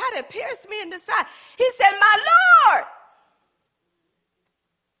side. How they pierced me in the side. He said, my Lord.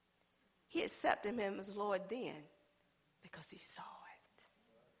 He accepted him as Lord then because he saw it.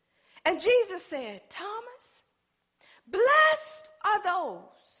 And Jesus said, Thomas, blessed are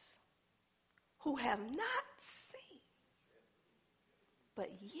those who have not seen, but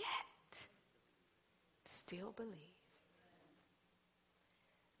yet still believe.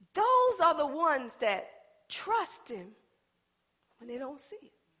 Those are the ones that trust him when they don't see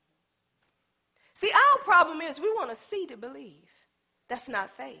it. See, our problem is we want to see to believe. That's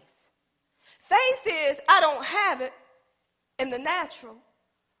not faith. Faith is I don't have it in the natural,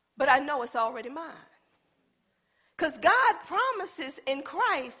 but I know it's already mine. Because God promises in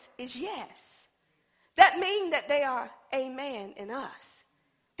Christ is yes. That means that they are amen in us.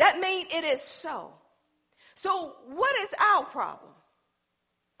 That means it is so. So what is our problem?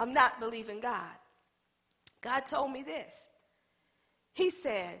 I'm not believing God. God told me this. He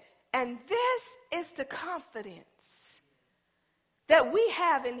said, and this is the confidence that we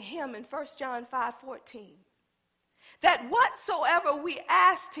have in him in 1 John 5:14. That whatsoever we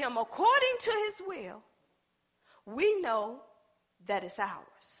asked him according to his will, we know that it's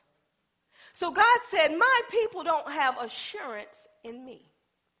ours. So God said, my people don't have assurance in me.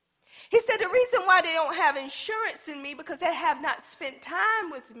 He said the reason why they don't have insurance in me because they have not spent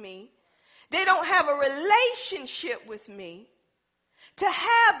time with me. They don't have a relationship with me to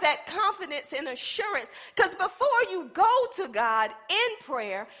have that confidence and assurance. Because before you go to God in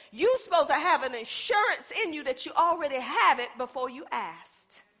prayer, you're supposed to have an assurance in you that you already have it before you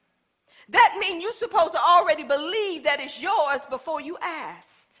asked. That means you're supposed to already believe that it's yours before you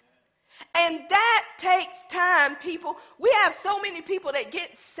asked. And that takes time, people. We have so many people that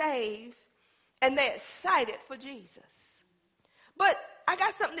get saved and they're excited for Jesus. But I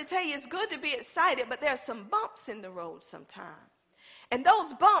got something to tell you. It's good to be excited, but there's some bumps in the road sometimes. And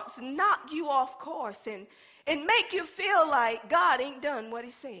those bumps knock you off course and make you feel like God ain't done what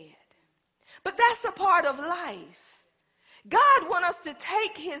he said. But that's a part of life. God wants us to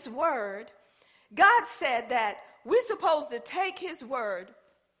take his word. God said that we're supposed to take his word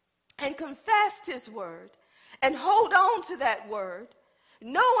and confess his word and hold on to that word,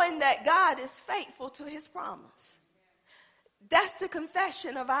 knowing that God is faithful to his promise. That's the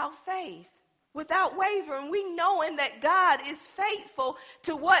confession of our faith. Without wavering, we knowing that God is faithful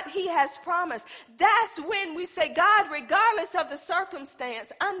to what he has promised. That's when we say, God, regardless of the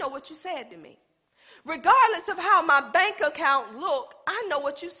circumstance, I know what you said to me. Regardless of how my bank account look, I know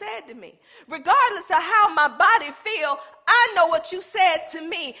what you said to me. Regardless of how my body feel, I know what you said to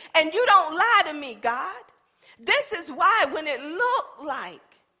me. And you don't lie to me, God. This is why when it looked like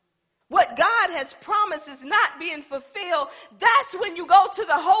what God has promised is not being fulfilled, that's when you go to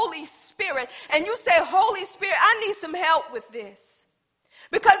the Holy Spirit and you say, Holy Spirit, I need some help with this.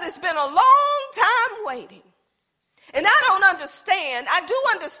 Because it's been a long time waiting. And I don't understand. I do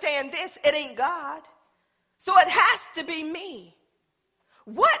understand this. It ain't God. So it has to be me.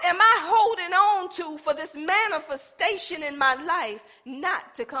 What am I holding on to for this manifestation in my life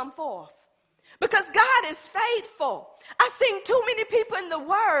not to come forth? Because God is faithful. I've seen too many people in the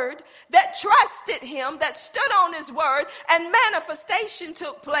word that trusted him, that stood on his word, and manifestation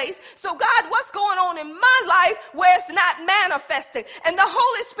took place. So God, what's going on in my life where it's not manifesting? And the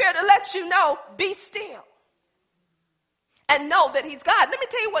Holy Spirit will let you know, be still. And know that he's God. Let me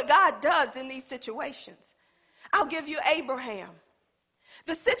tell you what God does in these situations. I'll give you Abraham.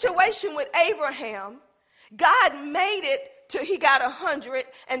 The situation with Abraham, God made it till he got 100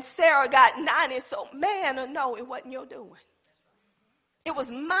 and Sarah got 90. So man or no, it wasn't your doing. It was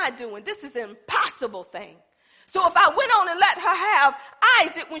my doing. This is an impossible thing. So if I went on and let her have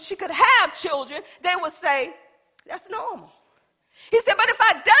Isaac when she could have children, they would say, that's normal. He said, but if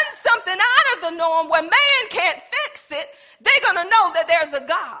I'd done something out of the norm where man can't fix it, they're going to know that there's a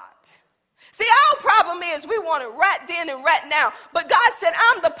God. See, our problem is we want it right then and right now. But God said,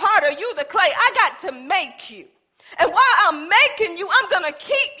 I'm the potter, you the clay. I got to make you. And while I'm making you, I'm going to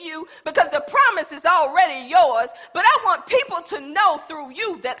keep you because the promise is already yours. But I want people to know through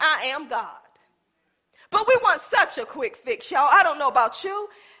you that I am God. But we want such a quick fix, y'all. I don't know about you.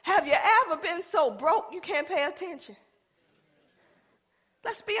 Have you ever been so broke you can't pay attention?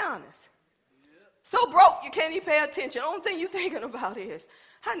 Let's be honest. So broke you can't even pay attention. The only thing you're thinking about is,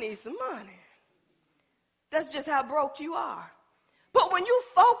 I need some money. That's just how broke you are. But when you're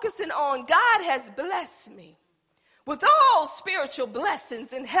focusing on God has blessed me with all spiritual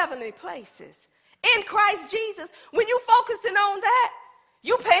blessings in heavenly places in Christ Jesus, when you're focusing on that,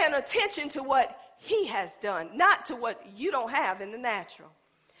 you're paying attention to what he has done, not to what you don't have in the natural.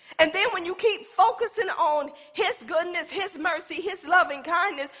 And then when you keep focusing on his goodness, his mercy, his loving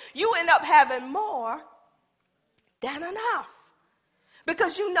kindness, you end up having more than enough.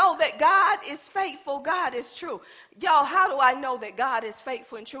 Because you know that God is faithful, God is true. Y'all, how do I know that God is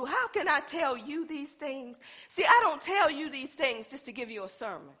faithful and true? How can I tell you these things? See, I don't tell you these things just to give you a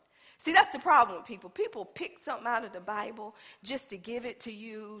sermon. See, that's the problem with people. People pick something out of the Bible just to give it to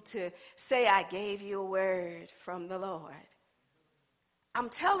you, to say, I gave you a word from the Lord. I'm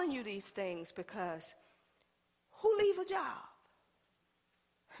telling you these things because who leave a job?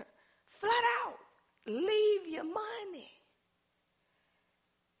 Flat out, leave your money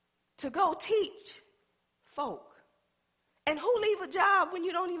to go teach folk. And who leave a job when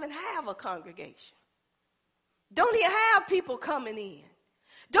you don't even have a congregation? Don't even have people coming in.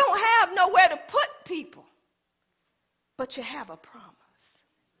 Don't have nowhere to put people. But you have a promise.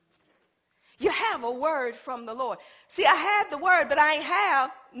 You have a word from the Lord. See, I had the word, but I ain't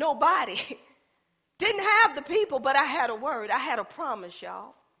have nobody. Didn't have the people, but I had a word. I had a promise,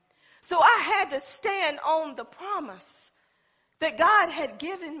 y'all. So I had to stand on the promise that God had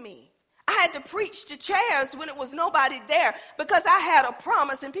given me. I had to preach to chairs when it was nobody there because I had a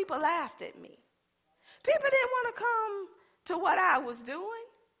promise and people laughed at me. People didn't want to come to what I was doing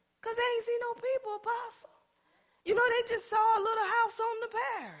because they ain't see no people, apostle. You know, they just saw a little house on the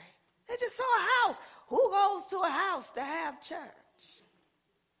prairie. They just saw a house. Who goes to a house to have church?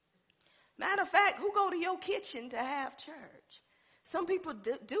 Matter of fact, who go to your kitchen to have church? Some people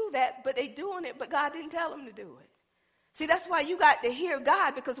do that, but they doing it, but God didn't tell them to do it. See, that's why you got to hear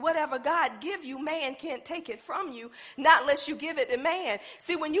God, because whatever God give you, man can't take it from you, not unless you give it to man.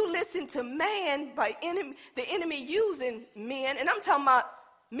 See, when you listen to man, by the enemy using men, and I'm talking about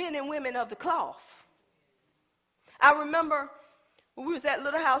men and women of the cloth. I remember when we was at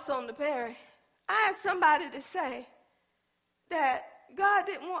Little House on the Prairie, I had somebody to say that God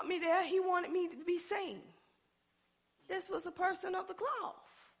didn't want me there. He wanted me to be seen. This was a person of the cloth.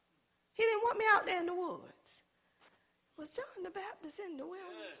 He didn't want me out there in the woods. Was John the Baptist in the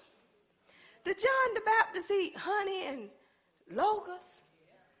wilderness? Did John the Baptist eat honey and locusts?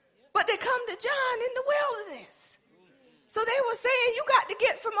 But they come to John in the wilderness. So they were saying, you got to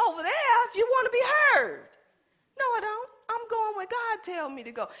get from over there if you want to be heard. No, I don't. I'm going where God tells me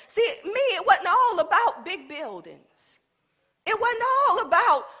to go. See, me, it wasn't all about big buildings. It wasn't all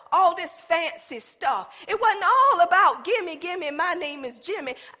about all this fancy stuff. It wasn't all about gimme, my name is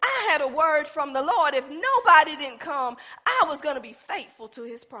Jimmy. I had a word from the Lord. If nobody didn't come, I was going to be faithful to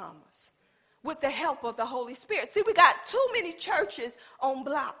his promise with the help of the Holy Spirit. See, we got too many churches on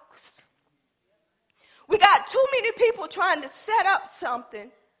blocks. We got too many people trying to set up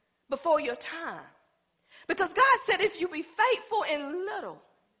something before your time. Because God said, if you be faithful in little,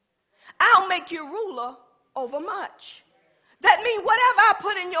 I'll make you ruler over much. That means whatever I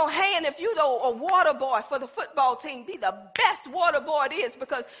put in your hand, if you're a water boy for the football team, be the best water boy it is,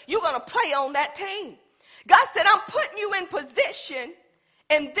 because you're going to play on that team. God said, I'm putting you in position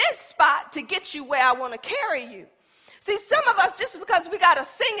in this spot to get you where I want to carry you. See, some of us, just because we got a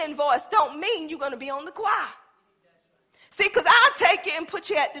singing voice, don't mean you're going to be on the choir. See, because I'll take you and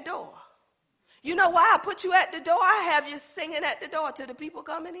put you at the door. You know why I put you at the door? I have you singing at the door to the people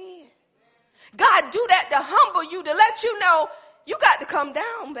coming in. God do that to humble you, to let you know you got to come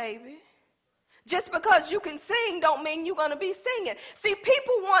down, baby. Just because you can sing don't mean you're going to be singing. See,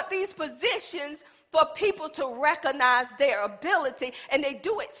 people want these positions for people to recognize their ability, and they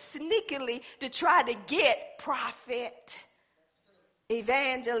do it sneakily to try to get prophet,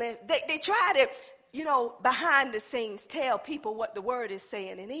 evangelist. They try to, behind the scenes tell people what the word is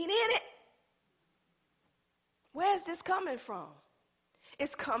saying, and ain't in it. Where's this coming from?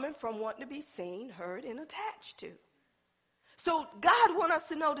 It's coming from wanting to be seen, heard, and attached to. So God wants us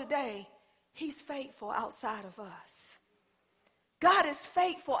to know today, he's faithful outside of us. God is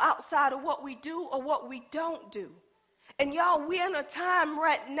faithful outside of what we do or what we don't do. And y'all, we're in a time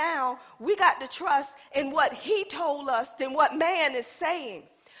right now, we got to trust in what he told us than what man is saying.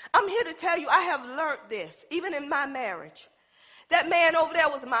 I'm here to tell you, I have learned this, even in my marriage. That man over there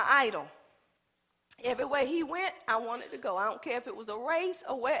was my idol. Everywhere he went, I wanted to go. I don't care if it was a race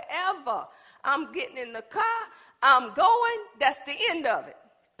or wherever. I'm getting in the car. I'm going. That's the end of it.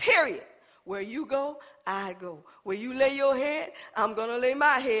 Period. Where you go, I go. Where you lay your head, I'm going to lay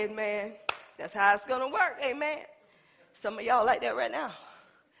my head, man. That's how it's going to work. Amen. Some of y'all like that right now.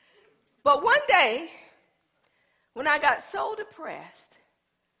 But one day, when I got so depressed,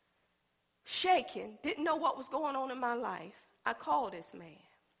 shaken, didn't know what was going on in my life, I called this man.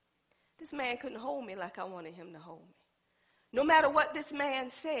 This man couldn't hold me like I wanted him to hold me. No matter what this man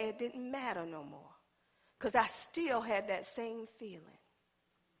said, didn't matter no more, because I still had that same feeling.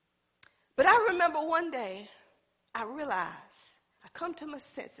 But I remember one day, I realized, I come to my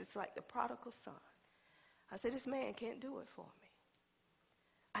senses like the prodigal son. I said, this man can't do it for me.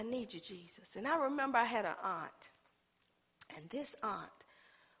 I need you, Jesus. And I remember I had an aunt, and this aunt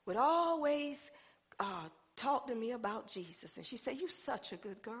would always talk to me about Jesus. And she said, you're such a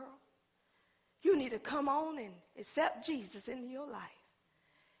good girl. You need to come on and accept Jesus into your life.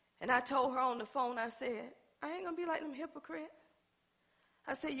 And I told her on the phone, I said, I ain't going to be like them hypocrites.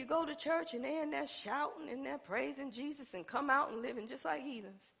 I said, you go to church and they're in there shouting and they're praising Jesus and come out and living just like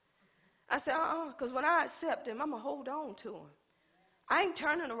heathens. I said, because when I accept him, I'm going to hold on to him. I ain't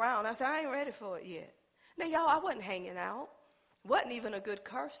turning around. I said, I ain't ready for it yet. Now, y'all, I wasn't hanging out. Wasn't even a good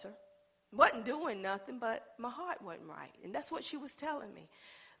cursor. Wasn't doing nothing, but my heart wasn't right. And that's what she was telling me.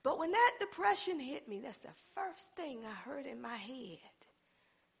 But when that depression hit me, that's the first thing I heard in my head.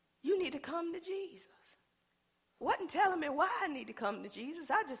 You need to come to Jesus. Wasn't telling me why I need to come to Jesus.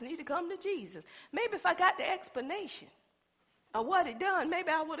 I just need to come to Jesus. Maybe if I got the explanation of what he done, maybe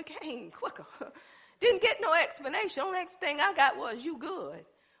I would have came quicker. Didn't get no explanation. Only thing I got was, you good.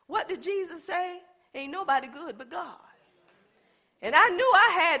 What did Jesus say? Ain't nobody good but God. And I knew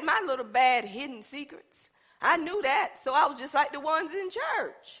I had my little bad hidden secrets. I knew that, so I was just like the ones in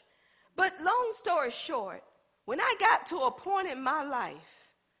church. But long story short, when I got to a point in my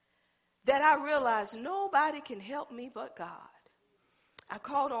life that I realized nobody can help me but God. I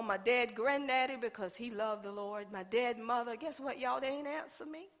called on my dead granddaddy because he loved the Lord. My dead mother, guess what, y'all? They ain't answer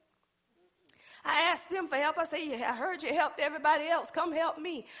me. I asked him for help. I said, yeah, I heard you helped everybody else. Come help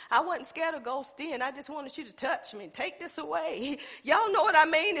me. I wasn't scared of ghosts then. I just wanted you to touch me. Take this away. Y'all know what I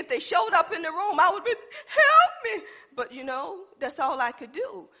mean? If they showed up in the room, I would be, help me. But that's all I could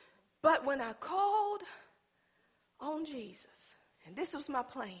do. But when I called on Jesus, and this was my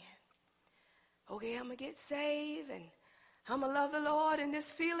plan. Okay, I'm going to get saved and I'm going to love the Lord and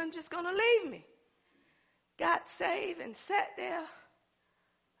this feeling just going to leave me. Got saved and sat there.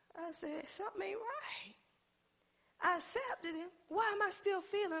 I said, something ain't right. I accepted him. Why am I still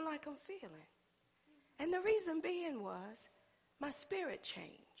feeling like I'm feeling? And the reason being was my spirit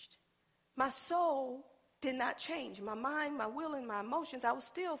changed. My soul did not change. My mind, my will, and my emotions, I was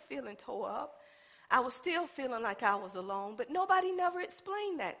still feeling tore up. I was still feeling like I was alone, but nobody never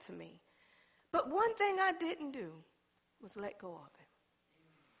explained that to me. But one thing I didn't do was let go of it.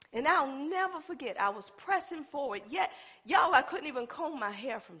 And I'll never forget, I was pressing forward. Yet, y'all, I couldn't even comb my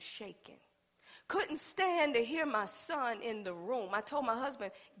hair from shaking. Couldn't stand to hear my son in the room. I told my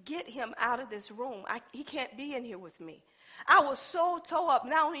husband, get him out of this room. He can't be in here with me. I was so tore up.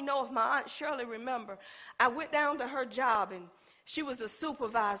 And I only know if my Aunt Shirley remember. I went down to her job, and she was a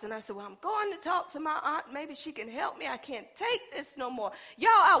supervisor. And I said, well, I'm going to talk to my aunt. Maybe she can help me. I can't take this no more. Y'all,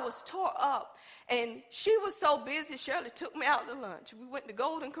 I was tore up. And she was so busy, Shirley took me out to lunch. We went to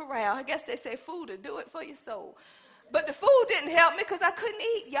Golden Corral. I guess they say food will do it for your soul. But the food didn't help me because I couldn't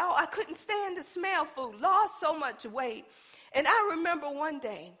eat, y'all. I couldn't stand to smell food. Lost so much weight. And I remember one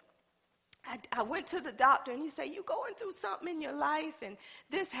day, I went to the doctor and he said, you going through something in your life and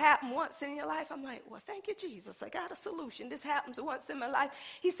this happened once in your life? I'm like, well, thank you, Jesus. I got a solution. This happens once in my life.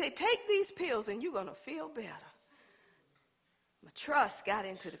 He said, take these pills and you're going to feel better. My trust got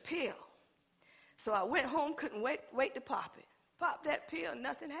into the pill. So I went home, couldn't wait to pop it. Popped that pill,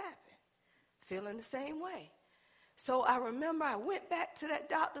 nothing happened. Feeling the same way. So I remember I went back to that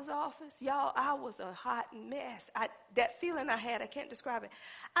doctor's office. Y'all, I was a hot mess. That feeling I had, I can't describe it.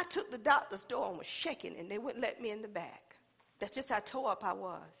 I took the doctor's door and was shaking, and they wouldn't let me in the back. That's just how tore up I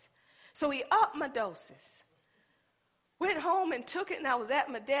was. So he upped my doses. Went home and took it, and I was at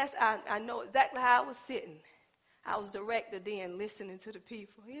my desk. I know exactly how I was sitting. I was director then, listening to the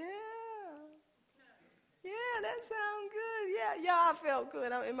people. Yeah, that sounds good. Yeah, I felt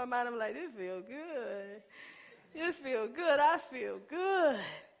good. In my mind, I'm like, this feel good. This feel good. I feel good.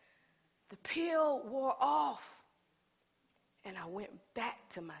 The pill wore off, and I went back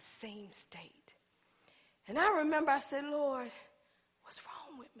to my same state. And I remember I said, Lord, what's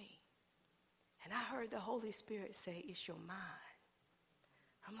wrong with me? And I heard the Holy Spirit say, it's your mind.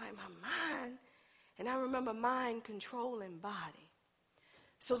 I'm like, my mind? And I remember mind controlling body.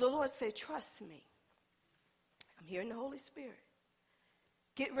 So the Lord said, trust me. I'm hearing the Holy Spirit.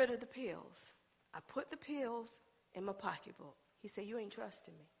 Get rid of the pills. I put the pills in my pocketbook. He said, you ain't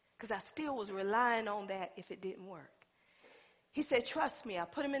trusting me. Because I still was relying on that if it didn't work. He said, trust me. I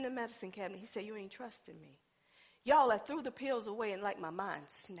put them in the medicine cabinet. He said, you ain't trusting me. Y'all, I threw the pills away and like my mind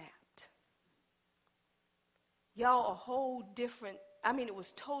snapped. Y'all, a whole different, it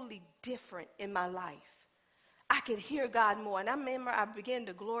was totally different in my life. I could hear God more. And I remember I began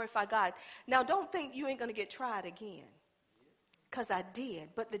to glorify God. Now, don't think you ain't going to get tried again. Because I did.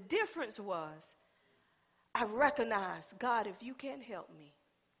 But the difference was, I recognized, God, if you can't help me,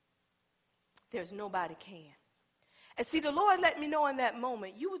 there's nobody can. And see, the Lord let me know in that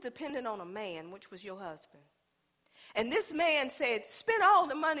moment, you were dependent on a man, which was your husband. And this man said, spend all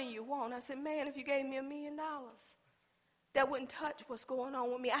the money you want. I said, man, if you gave me $1 million, that wouldn't touch what's going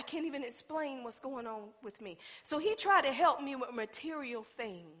on with me. I can't even explain what's going on with me. So he tried to help me with material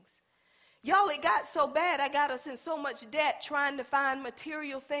things. Y'all, it got so bad, I got us in so much debt trying to find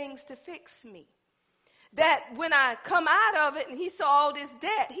material things to fix me. That when I come out of it and he saw all this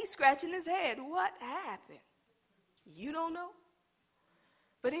debt, he's scratching his head. What happened? You don't know?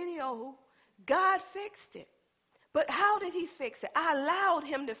 But anyhow, God fixed it. But how did he fix it? I allowed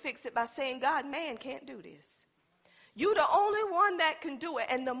him to fix it by saying, God, man can't do this. You're the only one that can do it.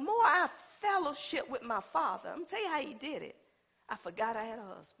 And the more I fellowship with my Father, I'm going to tell you how he did it. I forgot I had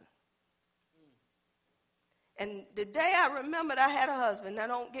a husband. And the day I remembered I had a husband, now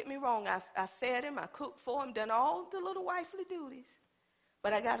don't get me wrong, I fed him, I cooked for him, done all the little wifely duties.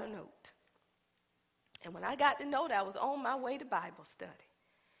 But I got a note. And when I got the note, I was on my way to Bible study.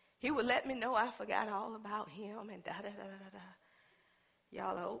 He would let me know I forgot all about him and da-da-da-da-da.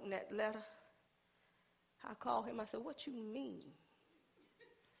 Y'all, I opened that letter. I called him. I said, what you mean?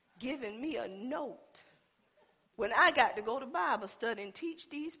 Giving me a note When I got to go to Bible study and teach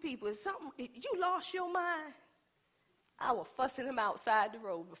these people, it's something, you lost your mind. I was fussing him outside the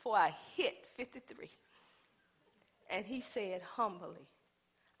road before I hit 53. And he said humbly,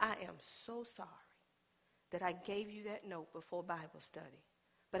 I am so sorry that I gave you that note before Bible study,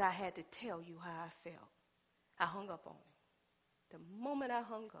 but I had to tell you how I felt. I hung up on him. The moment I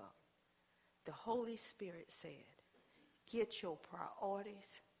hung up, the Holy Spirit said, get your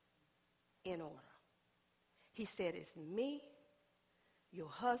priorities in order. He said, it's me, your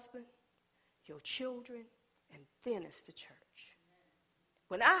husband, your children, and then it's the church.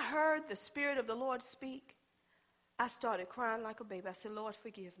 When I heard the Spirit of the Lord speak, I started crying like a baby. I said, Lord,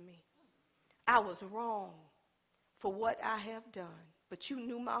 forgive me. I was wrong for what I have done, but you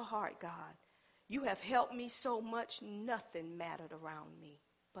knew my heart, God. You have helped me so much, nothing mattered around me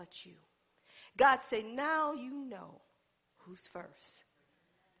but you. God said, now you know who's first,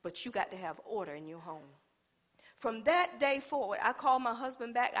 but you got to have order in your home. From that day forward, I called my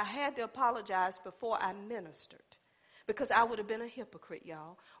husband back. I had to apologize before I ministered because I would have been a hypocrite,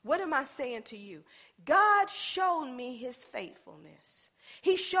 y'all. What am I saying to you? God showed me his faithfulness.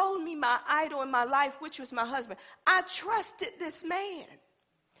 He showed me my idol in my life, which was my husband. I trusted this man.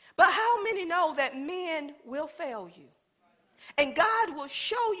 But how many know that men will fail you? And God will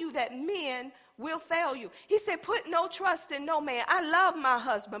show you that men will fail you. He said, put no trust in no man. I love my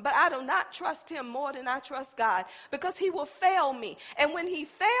husband, but I do not trust him more than I trust God because he will fail me. And when he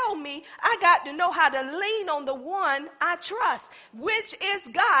failed me, I got to know how to lean on the one I trust, which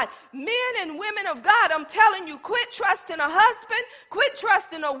is God. Men and women of God, I'm telling you, quit trusting a husband, quit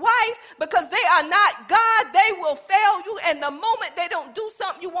trusting a wife because they are not God. They will fail you. And the moment they don't do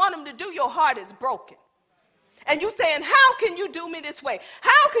something you want them to do, your heart is broken. And you saying, how can you do me this way?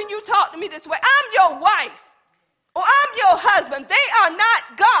 How can you talk to me this way? I'm your wife or I'm your husband. They are not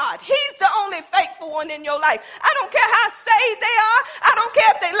God. He's the only faithful one in your life. I don't care how saved they are. I don't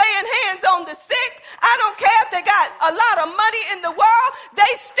care if they're laying hands on the sick. I don't care if they got a lot of money in the world.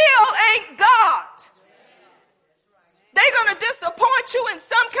 They still ain't God. They're going to disappoint you in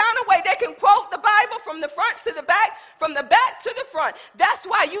some kind of way. They can quote the Bible from the front to the back, from the back to the front. That's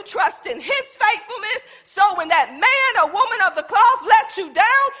why you trust in his faithfulness. So when that man or woman of the cloth lets you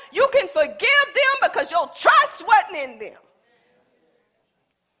down, you can forgive them because your trust wasn't in them.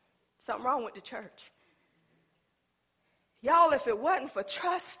 Something wrong with the church. Y'all, if it wasn't for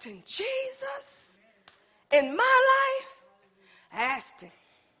trust in Jesus in my life, ask him.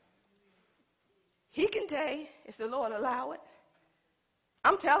 He can tell you if the Lord allow it.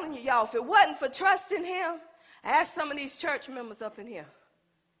 I'm telling you, y'all, if it wasn't for trusting him, ask some of these church members up in here.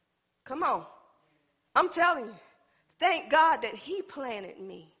 Come on. I'm telling you, thank God that he planted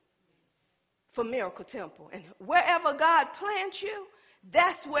me for Miracle Temple. And wherever God plants you,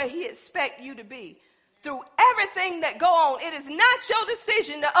 that's where he expects you to be. Through everything that go on, it is not your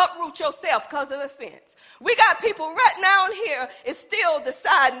decision to uproot yourself because of offense. We got people right now in here is still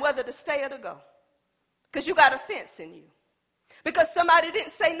deciding whether to stay or to go. Because you got offense in you. Because somebody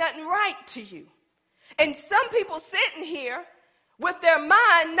didn't say nothing right to you. And some people sitting here with their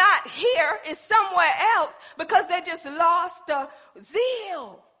mind not here is somewhere else because they just lost the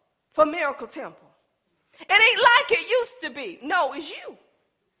zeal for Miracle Temple. It ain't like it used to be. No, it's you.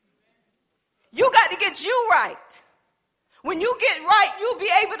 You got to get you right. When you get right, you'll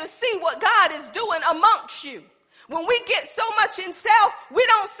be able to see what God is doing amongst you. When we get so much in self, we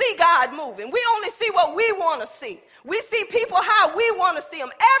don't see God moving. We only see what we want to see. We see people how we want to see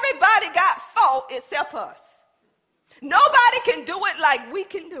them. Everybody got fault except us. Nobody can do it like we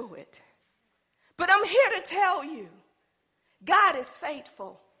can do it. But I'm here to tell you, God is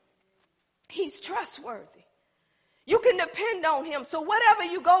faithful. He's trustworthy. You can depend on him. So whatever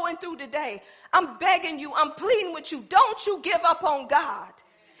you're going through today, I'm begging you, I'm pleading with you, don't you give up on God.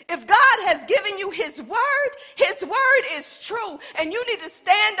 If God has given you his word is true, and you need to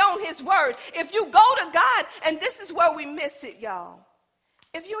stand on his word. If you go to God, and this is where we miss it, y'all.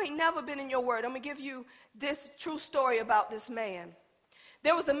 If you ain't never been in your word, I'm going to give you this true story about this man.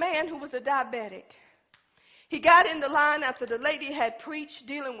 There was a man who was a diabetic. He got in the line after the lady had preached,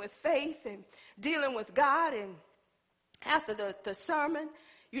 dealing with faith and dealing with God. And after the sermon,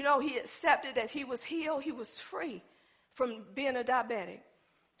 you know, he accepted that he was healed. He was free from being a diabetic.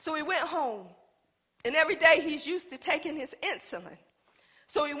 So he went home, and every day he's used to taking his insulin.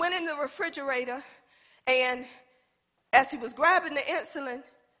 So he went in the refrigerator, and as he was grabbing the insulin,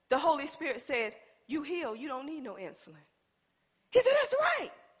 the Holy Spirit said, you healed, you don't need no insulin. He said, that's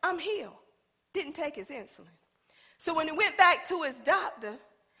right, I'm healed. Didn't take his insulin. So when he went back to his doctor,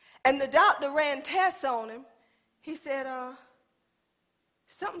 and the doctor ran tests on him, he said,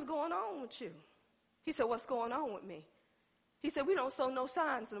 something's going on with you. He said, what's going on with me? He said, we don't show no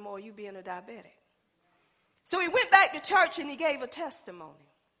signs no more of you being a diabetic. So he went back to church and he gave a testimony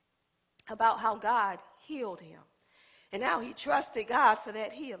about how God healed him and how he trusted God for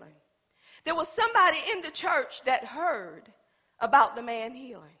that healing. There was somebody in the church that heard about the man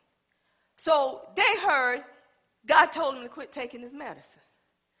healing. So they heard God told him to quit taking his medicine.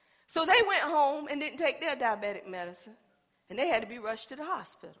 So they went home and didn't take their diabetic medicine, and they had to be rushed to the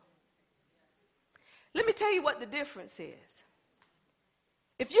hospital. Let me tell you what the difference is.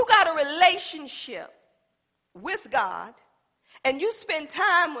 If you got a relationship with God, and you spend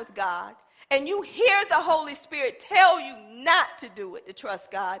time with God, and you hear the Holy Spirit tell you not to do it, to trust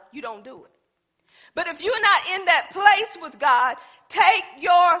God, you don't do it. But if you're not in that place with God, take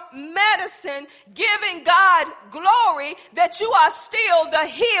your medicine, giving God glory that you are still the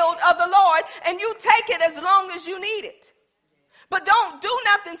healed of the Lord, and you take it as long as you need it. But don't do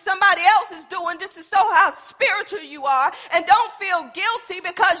nothing somebody else is doing just to show how spiritual you are, and don't feel guilty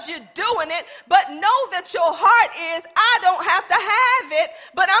because you're doing it, but know that your heart is, I don't have to have it,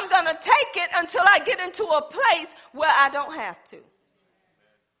 but I'm going to take it until I get into a place where I don't have to.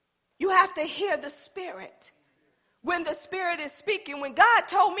 You have to hear the Spirit. When the Spirit is speaking, when God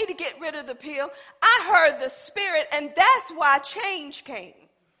told me to get rid of the pill, I heard the Spirit, and that's why change came.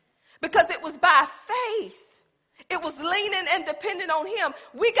 Because it was by faith. It was leaning and depending on him.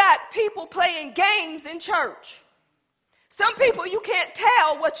 We got people playing games in church. Some people you can't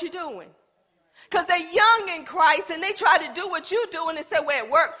tell what you're doing. Because they're young in Christ and they try to do what you're doing and say, well, it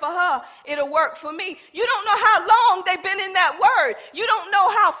worked for her, it'll work for me. You don't know how long they've been in that word. You don't know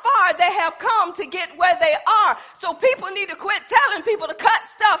how far they have come to get where they are. So people need to quit telling people to cut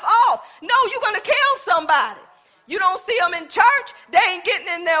stuff off. No, you're going to kill somebody. You don't see them in church. They ain't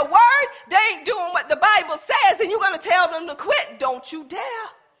getting in their word. They ain't doing what the Bible says, and you're going to tell them to quit. Don't you dare.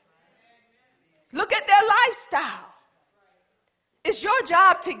 Look at their lifestyle. It's your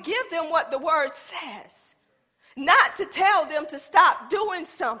job to give them what the word says, not to tell them to stop doing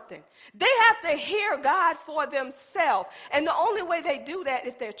something. They have to hear God for themselves, and the only way they do that is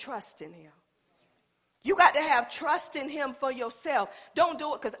if they're trusting him. You got to have trust in him for yourself. Don't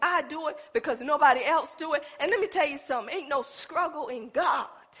do it because I do it, because nobody else do it. And let me tell you something. Ain't no struggle in God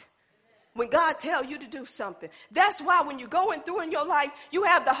when God tells you to do something. That's why when you're going through in your life, you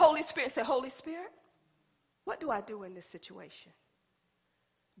have the Holy Spirit. Say, Holy Spirit, what do I do in this situation?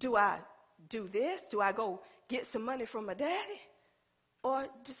 Do I do this? Do I go get some money from my daddy? Or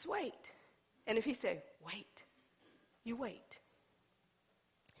just wait? And if he say, wait, you wait.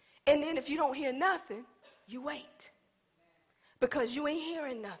 And then if you don't hear nothing, you wait. Because you ain't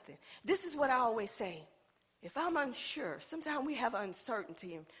hearing nothing. This is what I always say. If I'm unsure, sometimes we have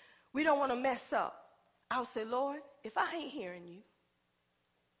uncertainty and we don't want to mess up. I'll say, Lord, if I ain't hearing you,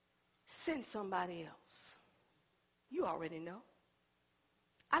 send somebody else. You already know.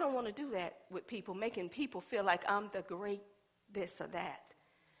 I don't want to do that with people, making people feel like I'm the great this or that.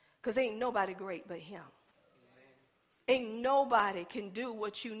 Because ain't nobody great but him. Ain't nobody can do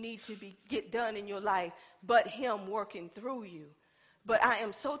what you need to get done in your life but him working through you. But I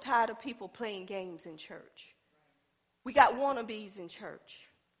am so tired of people playing games in church. We got wannabes in church.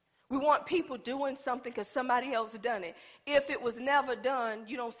 We want people doing something because somebody else done it. If it was never done,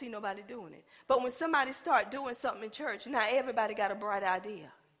 you don't see nobody doing it. But when somebody start doing something in church, now everybody got a bright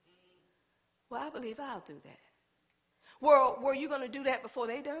idea. Well, I believe I'll do that. Were you going to do that before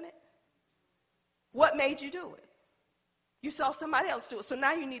they done it? What made you do it? You saw somebody else do it. So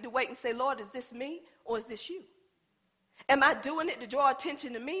now you need to wait and say, Lord, is this me or is this you? Am I doing it to draw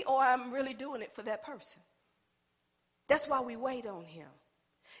attention to me, or I'm really doing it for that person? That's why we wait on him.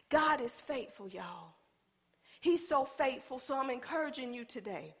 God is faithful, y'all. He's so faithful. So I'm encouraging you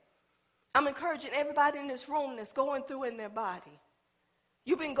today. I'm encouraging everybody in this room that's going through in their body.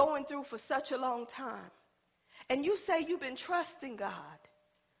 You've been going through for such a long time. And you say you've been trusting God,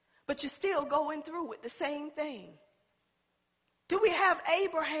 but you're still going through with the same thing. Do we have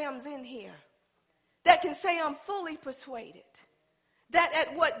Abrahams in here that can say, I'm fully persuaded that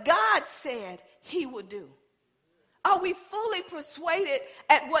at what God said he would do? Are we fully persuaded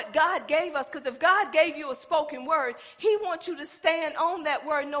at what God gave us? Because if God gave you a spoken word, he wants you to stand on that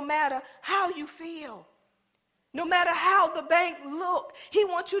word no matter how you feel. No matter how the bank look, he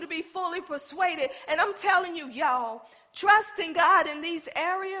wants you to be fully persuaded. And I'm telling you, y'all, trusting God in these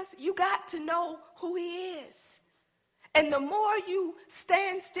areas, you got to know who he is. And the more you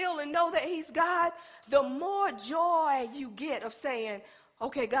stand still and know that he's God, the more joy you get of saying,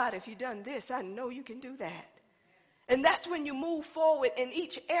 okay, God, if you've done this, I know you can do that. And that's when you move forward in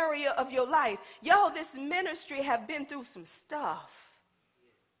each area of your life. Y'all, this ministry have been through some stuff.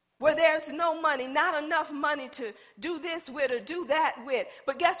 where there's no money, not enough money to do this with or do that with.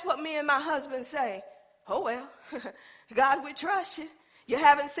 But guess what me and my husband say? Oh, well, God, we trust you. You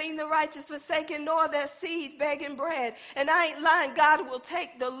haven't seen the righteous forsaken nor their seed begging bread. And I ain't lying. God will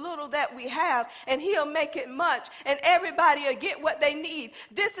take the little that we have and he'll make it much. And everybody will get what they need.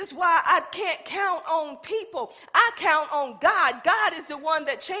 This is why I can't count on people. I count on God. God is the one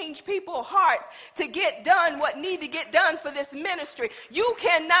that changed people's hearts to get done what need to get done for this ministry. You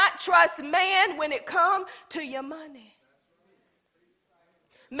cannot trust man when it comes to your money.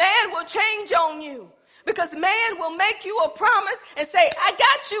 Man will change on you. Because man will make you a promise and say, I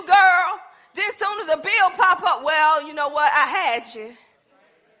got you, girl. Then as soon as the bill pop up, well, you know what? I had you.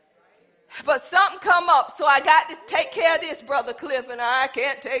 But something come up, so I got to take care of this, Brother Cliff, and I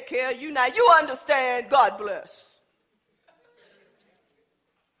can't take care of you now. You understand. God bless.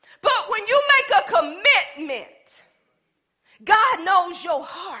 But when you make a commitment, God knows your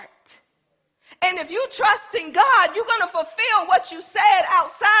heart. And if you trust in God, you're going to fulfill what you said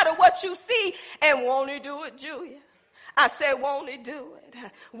outside of what you see. And won't he do it, Julia? I said, won't he do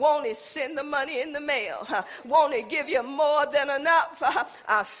it? Won't he send the money in the mail? Won't he give you more than enough?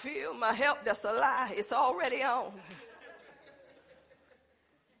 I feel my help. That's a lie. It's already on.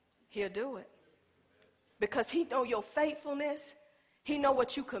 He'll do it. Because he know your faithfulness. He know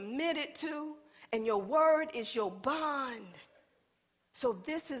what you committed to. And your word is your bond. So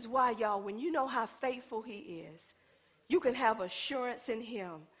this is why, y'all, when you know how faithful he is, you can have assurance in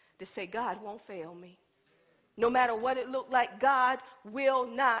him to say, God won't fail me. No matter what it looked like, God will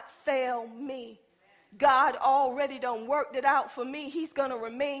not fail me. God already done worked it out for me. He's going to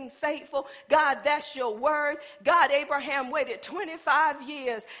remain faithful. God, that's your word. God, Abraham waited 25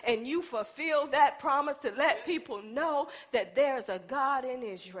 years and you fulfilled that promise to let people know that there's a God in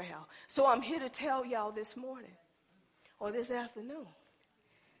Israel. So I'm here to tell y'all this morning or this afternoon.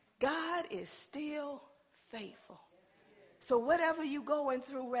 God is still faithful. So whatever you're going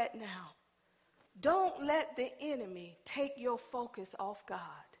through right now, don't let the enemy take your focus off God.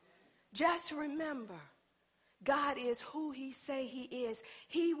 Just remember, God is who he say he is.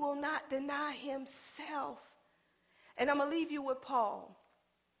 He will not deny himself. And I'm going to leave you with Paul.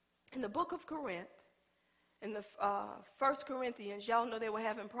 In the book of Corinth, in the 1 Corinthians, y'all know they were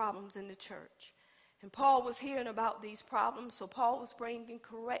having problems in the church. And Paul was hearing about these problems, so Paul was bringing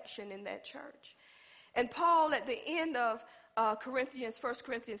correction in that church. And Paul, at the end of 1 Corinthians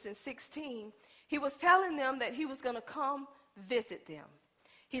 16, he was telling them that he was going to come visit them.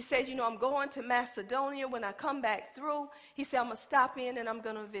 He said, you know, I'm going to Macedonia. When I come back through, he said, I'm going to stop in and I'm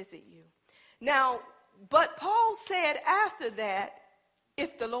going to visit you. Now, but Paul said after that,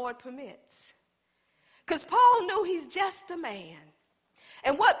 if the Lord permits. Because Paul knew he's just a man.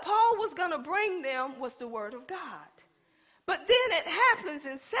 And what Paul was going to bring them was the word of God. But then it happens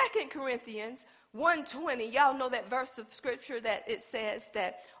in 2 Corinthians 1:20. Y'all know that verse of scripture that it says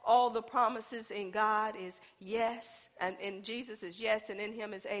that all the promises in God is yes, and in Jesus is yes, and in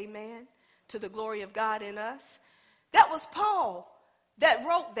him is amen, to the glory of God in us. That was Paul that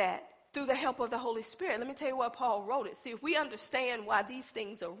wrote that through the help of the Holy Spirit. Let me tell you why Paul wrote it. See, if we understand why these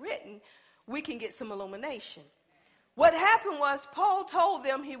things are written, we can get some illumination. What happened was Paul told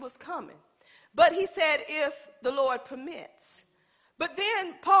them he was coming. But he said, if the Lord permits. But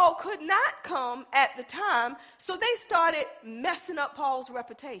then Paul could not come at the time, so they started messing up Paul's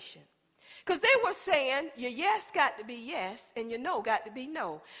reputation. Because they were saying, your yes got to be yes, and your no got to be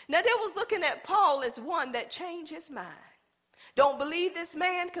no. Now, they was looking at Paul as one that changed his mind. Don't believe this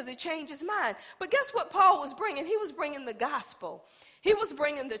man because he changed his mind. But guess what Paul was bringing? He was bringing the gospel. He was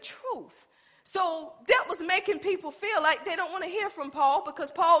bringing the truth. So that was making people feel like they don't want to hear from Paul because,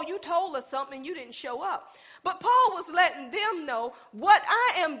 Paul, you told us something and you didn't show up. But Paul was letting them know what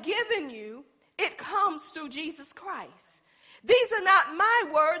I am giving you, it comes through Jesus Christ. These are not my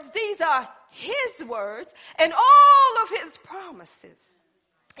words. These are his words and all of his promises.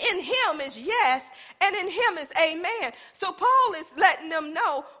 In him is yes, and in him is amen. So Paul is letting them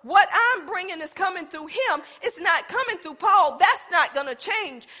know what I'm bringing is coming through him. It's not coming through Paul. That's not going to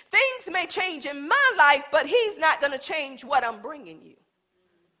change. Things may change in my life, but he's not going to change what I'm bringing you.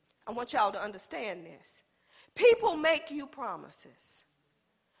 I want y'all to understand this. People make you promises.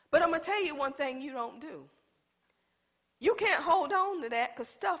 But I'm going to tell you one thing you don't do. You can't hold on to that because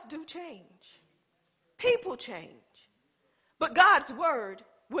stuff do change. People change. But God's word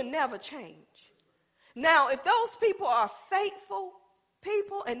will never change. Now, if those people are faithful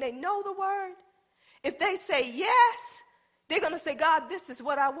people and they know the word, if they say yes, they're going to say, God, this is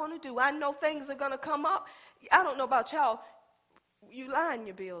what I want to do. I know things are going to come up. I don't know about y'all. You line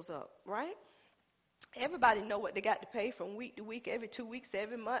your bills up, right? Everybody know what they got to pay from week to week, every 2 weeks,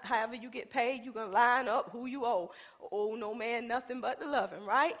 every month. However you get paid, you're going to line up who you owe. Owe no man nothing but the loving,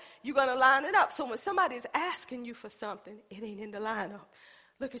 right? You're going to line it up. So when somebody's asking you for something, it ain't in the lineup.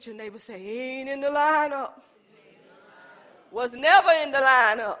 Look at your neighbor, say, it ain't in the lineup. Was never in the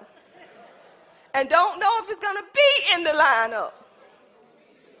lineup. And don't know if it's going to be in the lineup.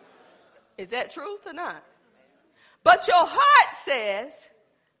 Is that truth or not? But your heart says,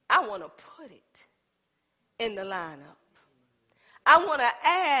 I want to put it in the lineup. I want to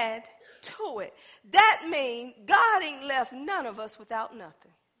add to it. That means God ain't left none of us without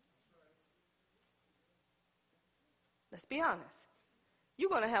nothing. Let's be honest. You're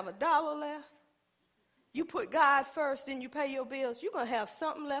going to have $1 left. You put God first, then you pay your bills. You're going to have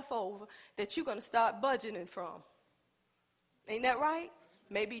something left over that you're going to start budgeting from. Ain't that right?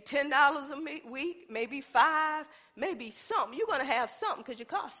 Maybe $10 a week, maybe $5, maybe something. You're going to have something because your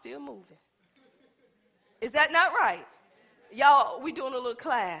car's still moving. Is that not right? Y'all, we doing a little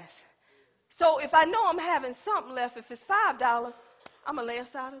class. So if I know I'm having something left, if it's $5, I'm going to lay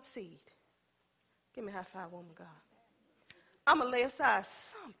aside a seed. Give me a high five, woman of God. I'm going to lay aside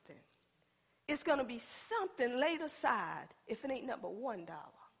something. It's going to be something laid aside if it ain't nothing but $1.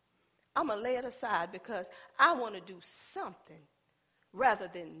 I'm going to lay it aside because I want to do something rather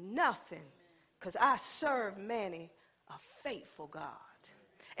than nothing, because I serve many a faithful God.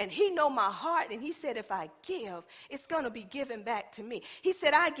 And he know my heart, and he said if I give, it's going to be given back to me. He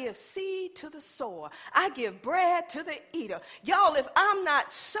said I give seed to the sower. I give bread to the eater. Y'all, if I'm not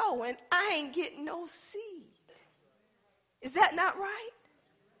sowing, I ain't getting no seed. Is that not right?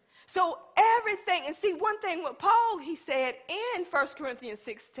 So everything, and see one thing with Paul, he said in 1 Corinthians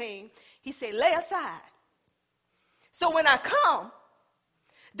 16, he said lay aside. So when I come,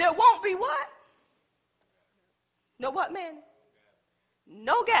 there won't be what? No what, man?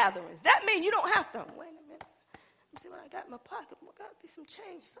 No gatherings. That means you don't have to. Wait a minute. Let me see what I got in my pocket. There got to be some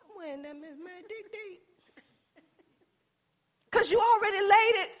change somewhere in there, man. Dig deep. Because you already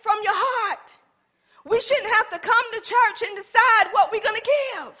laid it from your heart. We shouldn't have to come to church and decide what we're going to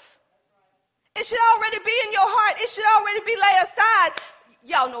give. It should already be in your heart. It should already be laid aside.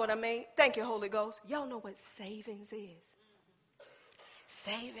 Y'all know what I mean. Thank you, Holy Ghost. Y'all know what savings is.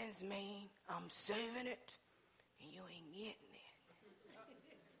 Savings mean I'm saving it and you ain't getting it.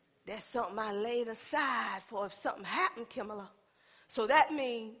 That's something I laid aside for if something happened, Kimala. So that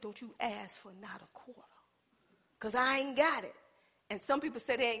means don't you ask for not a quarter. Because I ain't got it. And some people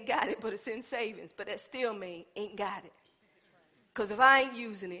say they ain't got it, but it's in savings. But that still means ain't got it. Because if I ain't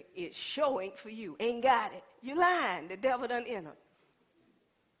using it, it sure ain't for you. Ain't got it. You lying. The devil done entered.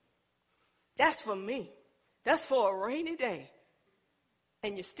 That's for me. That's for a rainy day.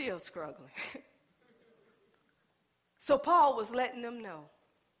 And you're still struggling. So Paul was letting them know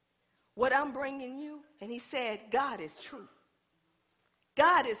what I'm bringing you. And he said, God is true.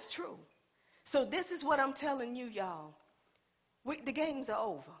 God is true. So this is what I'm telling you, y'all. The games are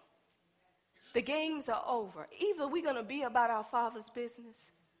over. The games are over. Either we're going to be about our Father's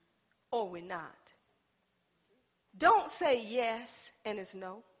business or we're not. Don't say yes and it's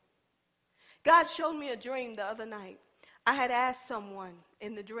no. God showed me a dream the other night. I had asked someone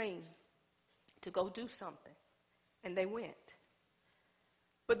in the dream to go do something, and they went.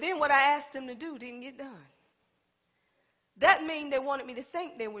 But then what I asked them to do didn't get done. That means they wanted me to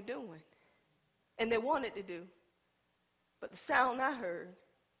think they were doing, and they wanted to do. But the sound I heard,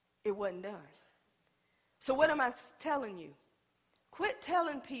 it wasn't done. So what am I telling you? Quit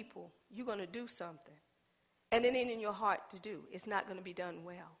telling people you're going to do something, and it ain't in your heart to do. It's not going to be done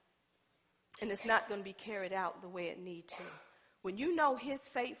well. And it's not going to be carried out the way it needs to. When you know his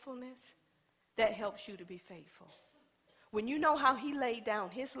faithfulness, that helps you to be faithful. When you know how he laid down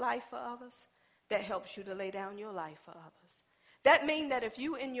his life for others, that helps you to lay down your life for others. That means that if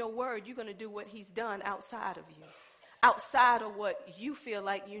you in your word, you're going to do what he's done outside of you, outside of what you feel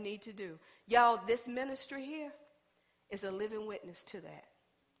like you need to do. Y'all, this ministry here is a living witness to that.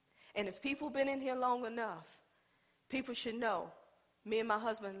 And if people been in here long enough, people should know me and my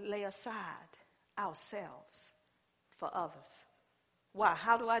husband lay aside ourselves for others. Why?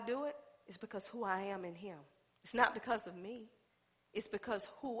 How do I do it? It's because who I am in him. It's not because of me. It's because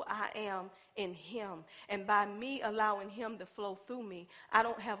who I am in him. And by me allowing him to flow through me, I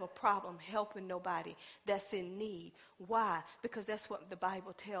don't have a problem helping nobody that's in need. Why? Because that's what the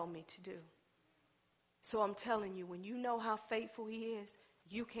Bible tells me to do. So I'm telling you, when you know how faithful he is,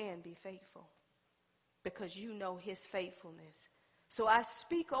 you can be faithful because you know his faithfulness. So I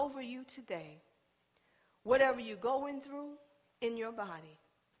speak over you today. Whatever you're going through in your body,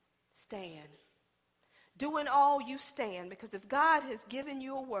 stand. Doing all, you stand. Because if God has given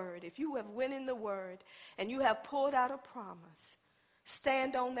you a word, if you have went in the word and you have pulled out a promise,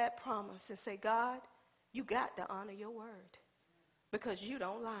 stand on that promise and say, God, you got to honor your word because you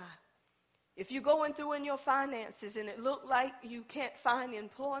don't lie. If you're going through in your finances and it look like you can't find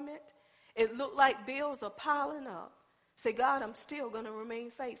employment, it look like bills are piling up, say, God, I'm still going to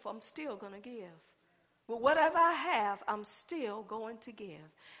remain faithful. I'm still going to give. But whatever I have, I'm still going to give.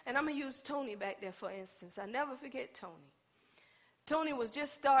 And I'm going to use Tony back there, for instance. I never forget Tony. Tony was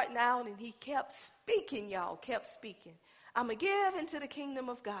just starting out, and he kept speaking, y'all, kept speaking. I'm going to give into the kingdom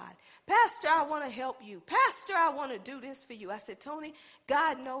of God. Pastor, I want to help you. Pastor, I want to do this for you. I said, Tony,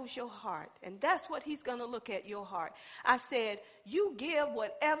 God knows your heart, and that's what he's going to look at, your heart. I said, you give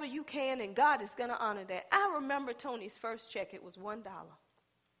whatever you can, and God is going to honor that. I remember Tony's first check. It was $1.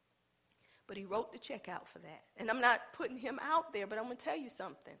 But he wrote the check out for that. And I'm not putting him out there, but I'm going to tell you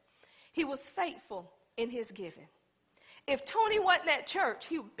something. He was faithful in his giving. If Tony wasn't at church,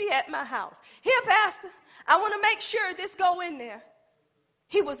 he would be at my house. Here, Pastor, I want to make sure this go in there.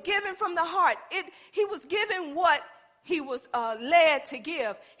 He was giving from the heart. He was giving what he was led to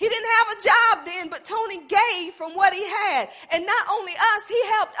give. He didn't have a job then, but Tony gave from what he had. And not only us, he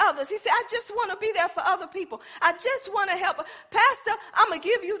helped others. He said, I just want to be there for other people. I just want to help. Pastor, I'm going to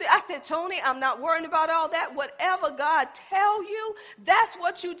give you I said, Tony, I'm not worrying about all that. Whatever God tell you, that's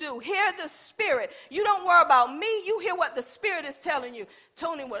what you do. Hear the Spirit. You don't worry about me. You hear what the Spirit is telling you.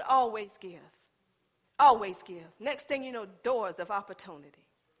 Tony would always give. Always give. Next thing you know, doors of opportunity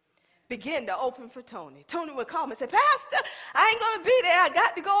begin to open for Tony. Tony would call me and say, Pastor, I ain't going to be there. I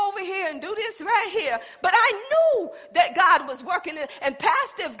got to go over here and do this right here. But I knew that God was working it. And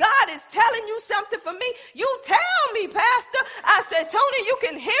Pastor, if God is telling you something for me, you tell me, Pastor. I said, Tony, you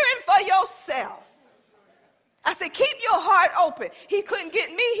can hear him for yourself. I said, keep your heart open. He couldn't get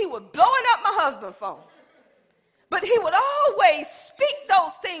me. He was blowing up my husband's phone. But he would always speak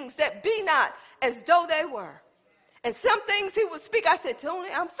those things that be not as though they were. And some things he would speak. I said, Tony,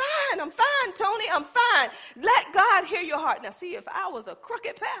 I'm fine, Tony, I'm fine. Let God hear your heart. Now, see, if I was a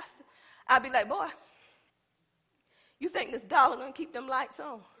crooked pastor, I'd be like, boy, you think this dollar going to keep them lights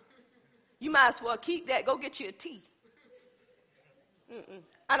on? You might as well keep that. Go get you a tea.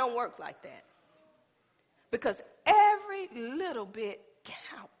 I don't work like that. Because every little bit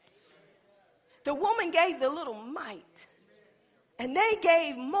counts. The woman gave the little mite. And they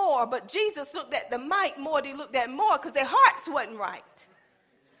gave more, but Jesus looked at the mite more than he looked at more because their hearts wasn't right.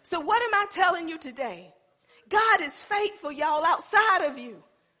 So what am I telling you today? God is faithful, y'all, outside of you.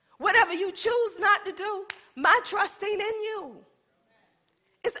 Whatever you choose not to do, my trust ain't in you.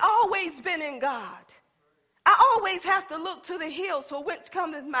 It's always been in God. I always have to look to the hills for whence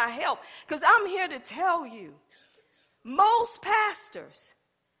cometh my help, because I'm here to tell you, most pastors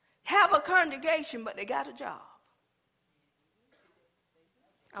have a congregation, but they got a job.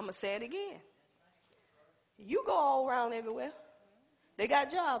 I'm going to say it again. You go all around everywhere. They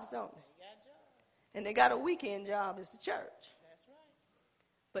got jobs, don't they? And they got a weekend job as the church. That's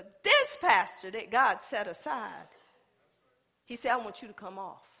right. But this pastor that God set aside, he said, I want you to come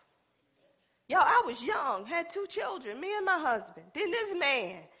off. Y'all, I was young, had 2 children, me and my husband. Then this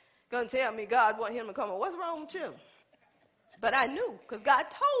man going to tell me God want him to come off. What's wrong with you? But I knew, because God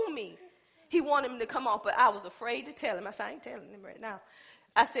told me he wanted him to come off, but I was afraid to tell him. I said, I ain't telling him right now.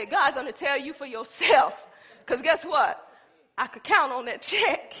 I said, God going to tell you for yourself. Because guess what? I could count on that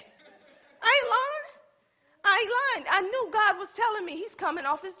check. I ain't lying. I knew God was telling me he's coming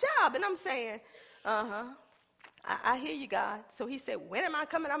off his job. And I'm saying, I hear you, God. So he said, when am I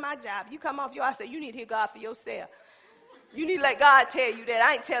coming on my job? You come off your, I said, you need to hear God for yourself. You need to let God tell you that.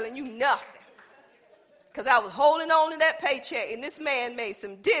 I ain't telling you nothing. Because I was holding on to that paycheck, and this man made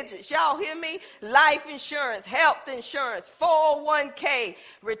some digits. Y'all hear me? Life insurance, health insurance, 401k,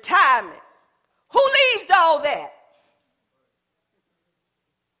 retirement. Who leaves all that?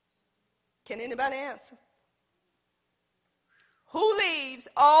 Can anybody answer? Who leaves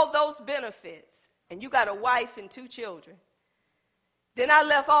all those benefits? And you got a wife and 2 children. Then I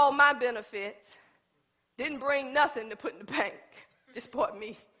left all my benefits. Didn't bring nothing to put in the bank. Just bought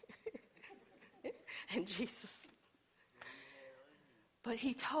me. And Jesus. But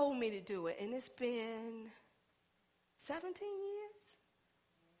he told me to do it. And it's been 17 years.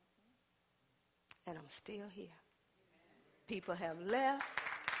 And I'm still here. People have left.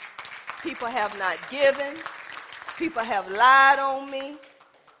 People have not given. People have lied on me.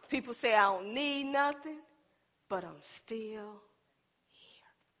 People say I don't need nothing. But I'm still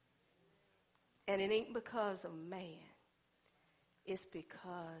here. And it ain't because of man. It's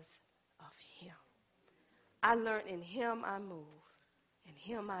because of him. I learned in him I move, in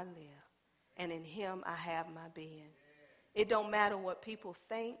him I live, and in him I have my being. It don't matter what people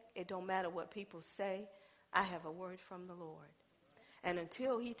think. It don't matter what people say. I have a word from the Lord. And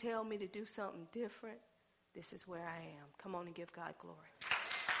until he tell me to do something different, this is where I am. Come on and give God glory.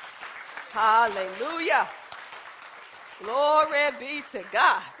 Hallelujah. Glory be to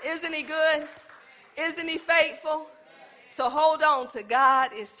God. Isn't he good? Isn't he faithful? So hold on to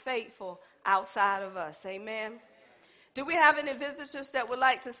God is faithful outside of us. Amen. Do we have any visitors that would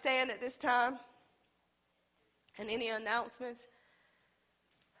like to stand at this time? And any announcements?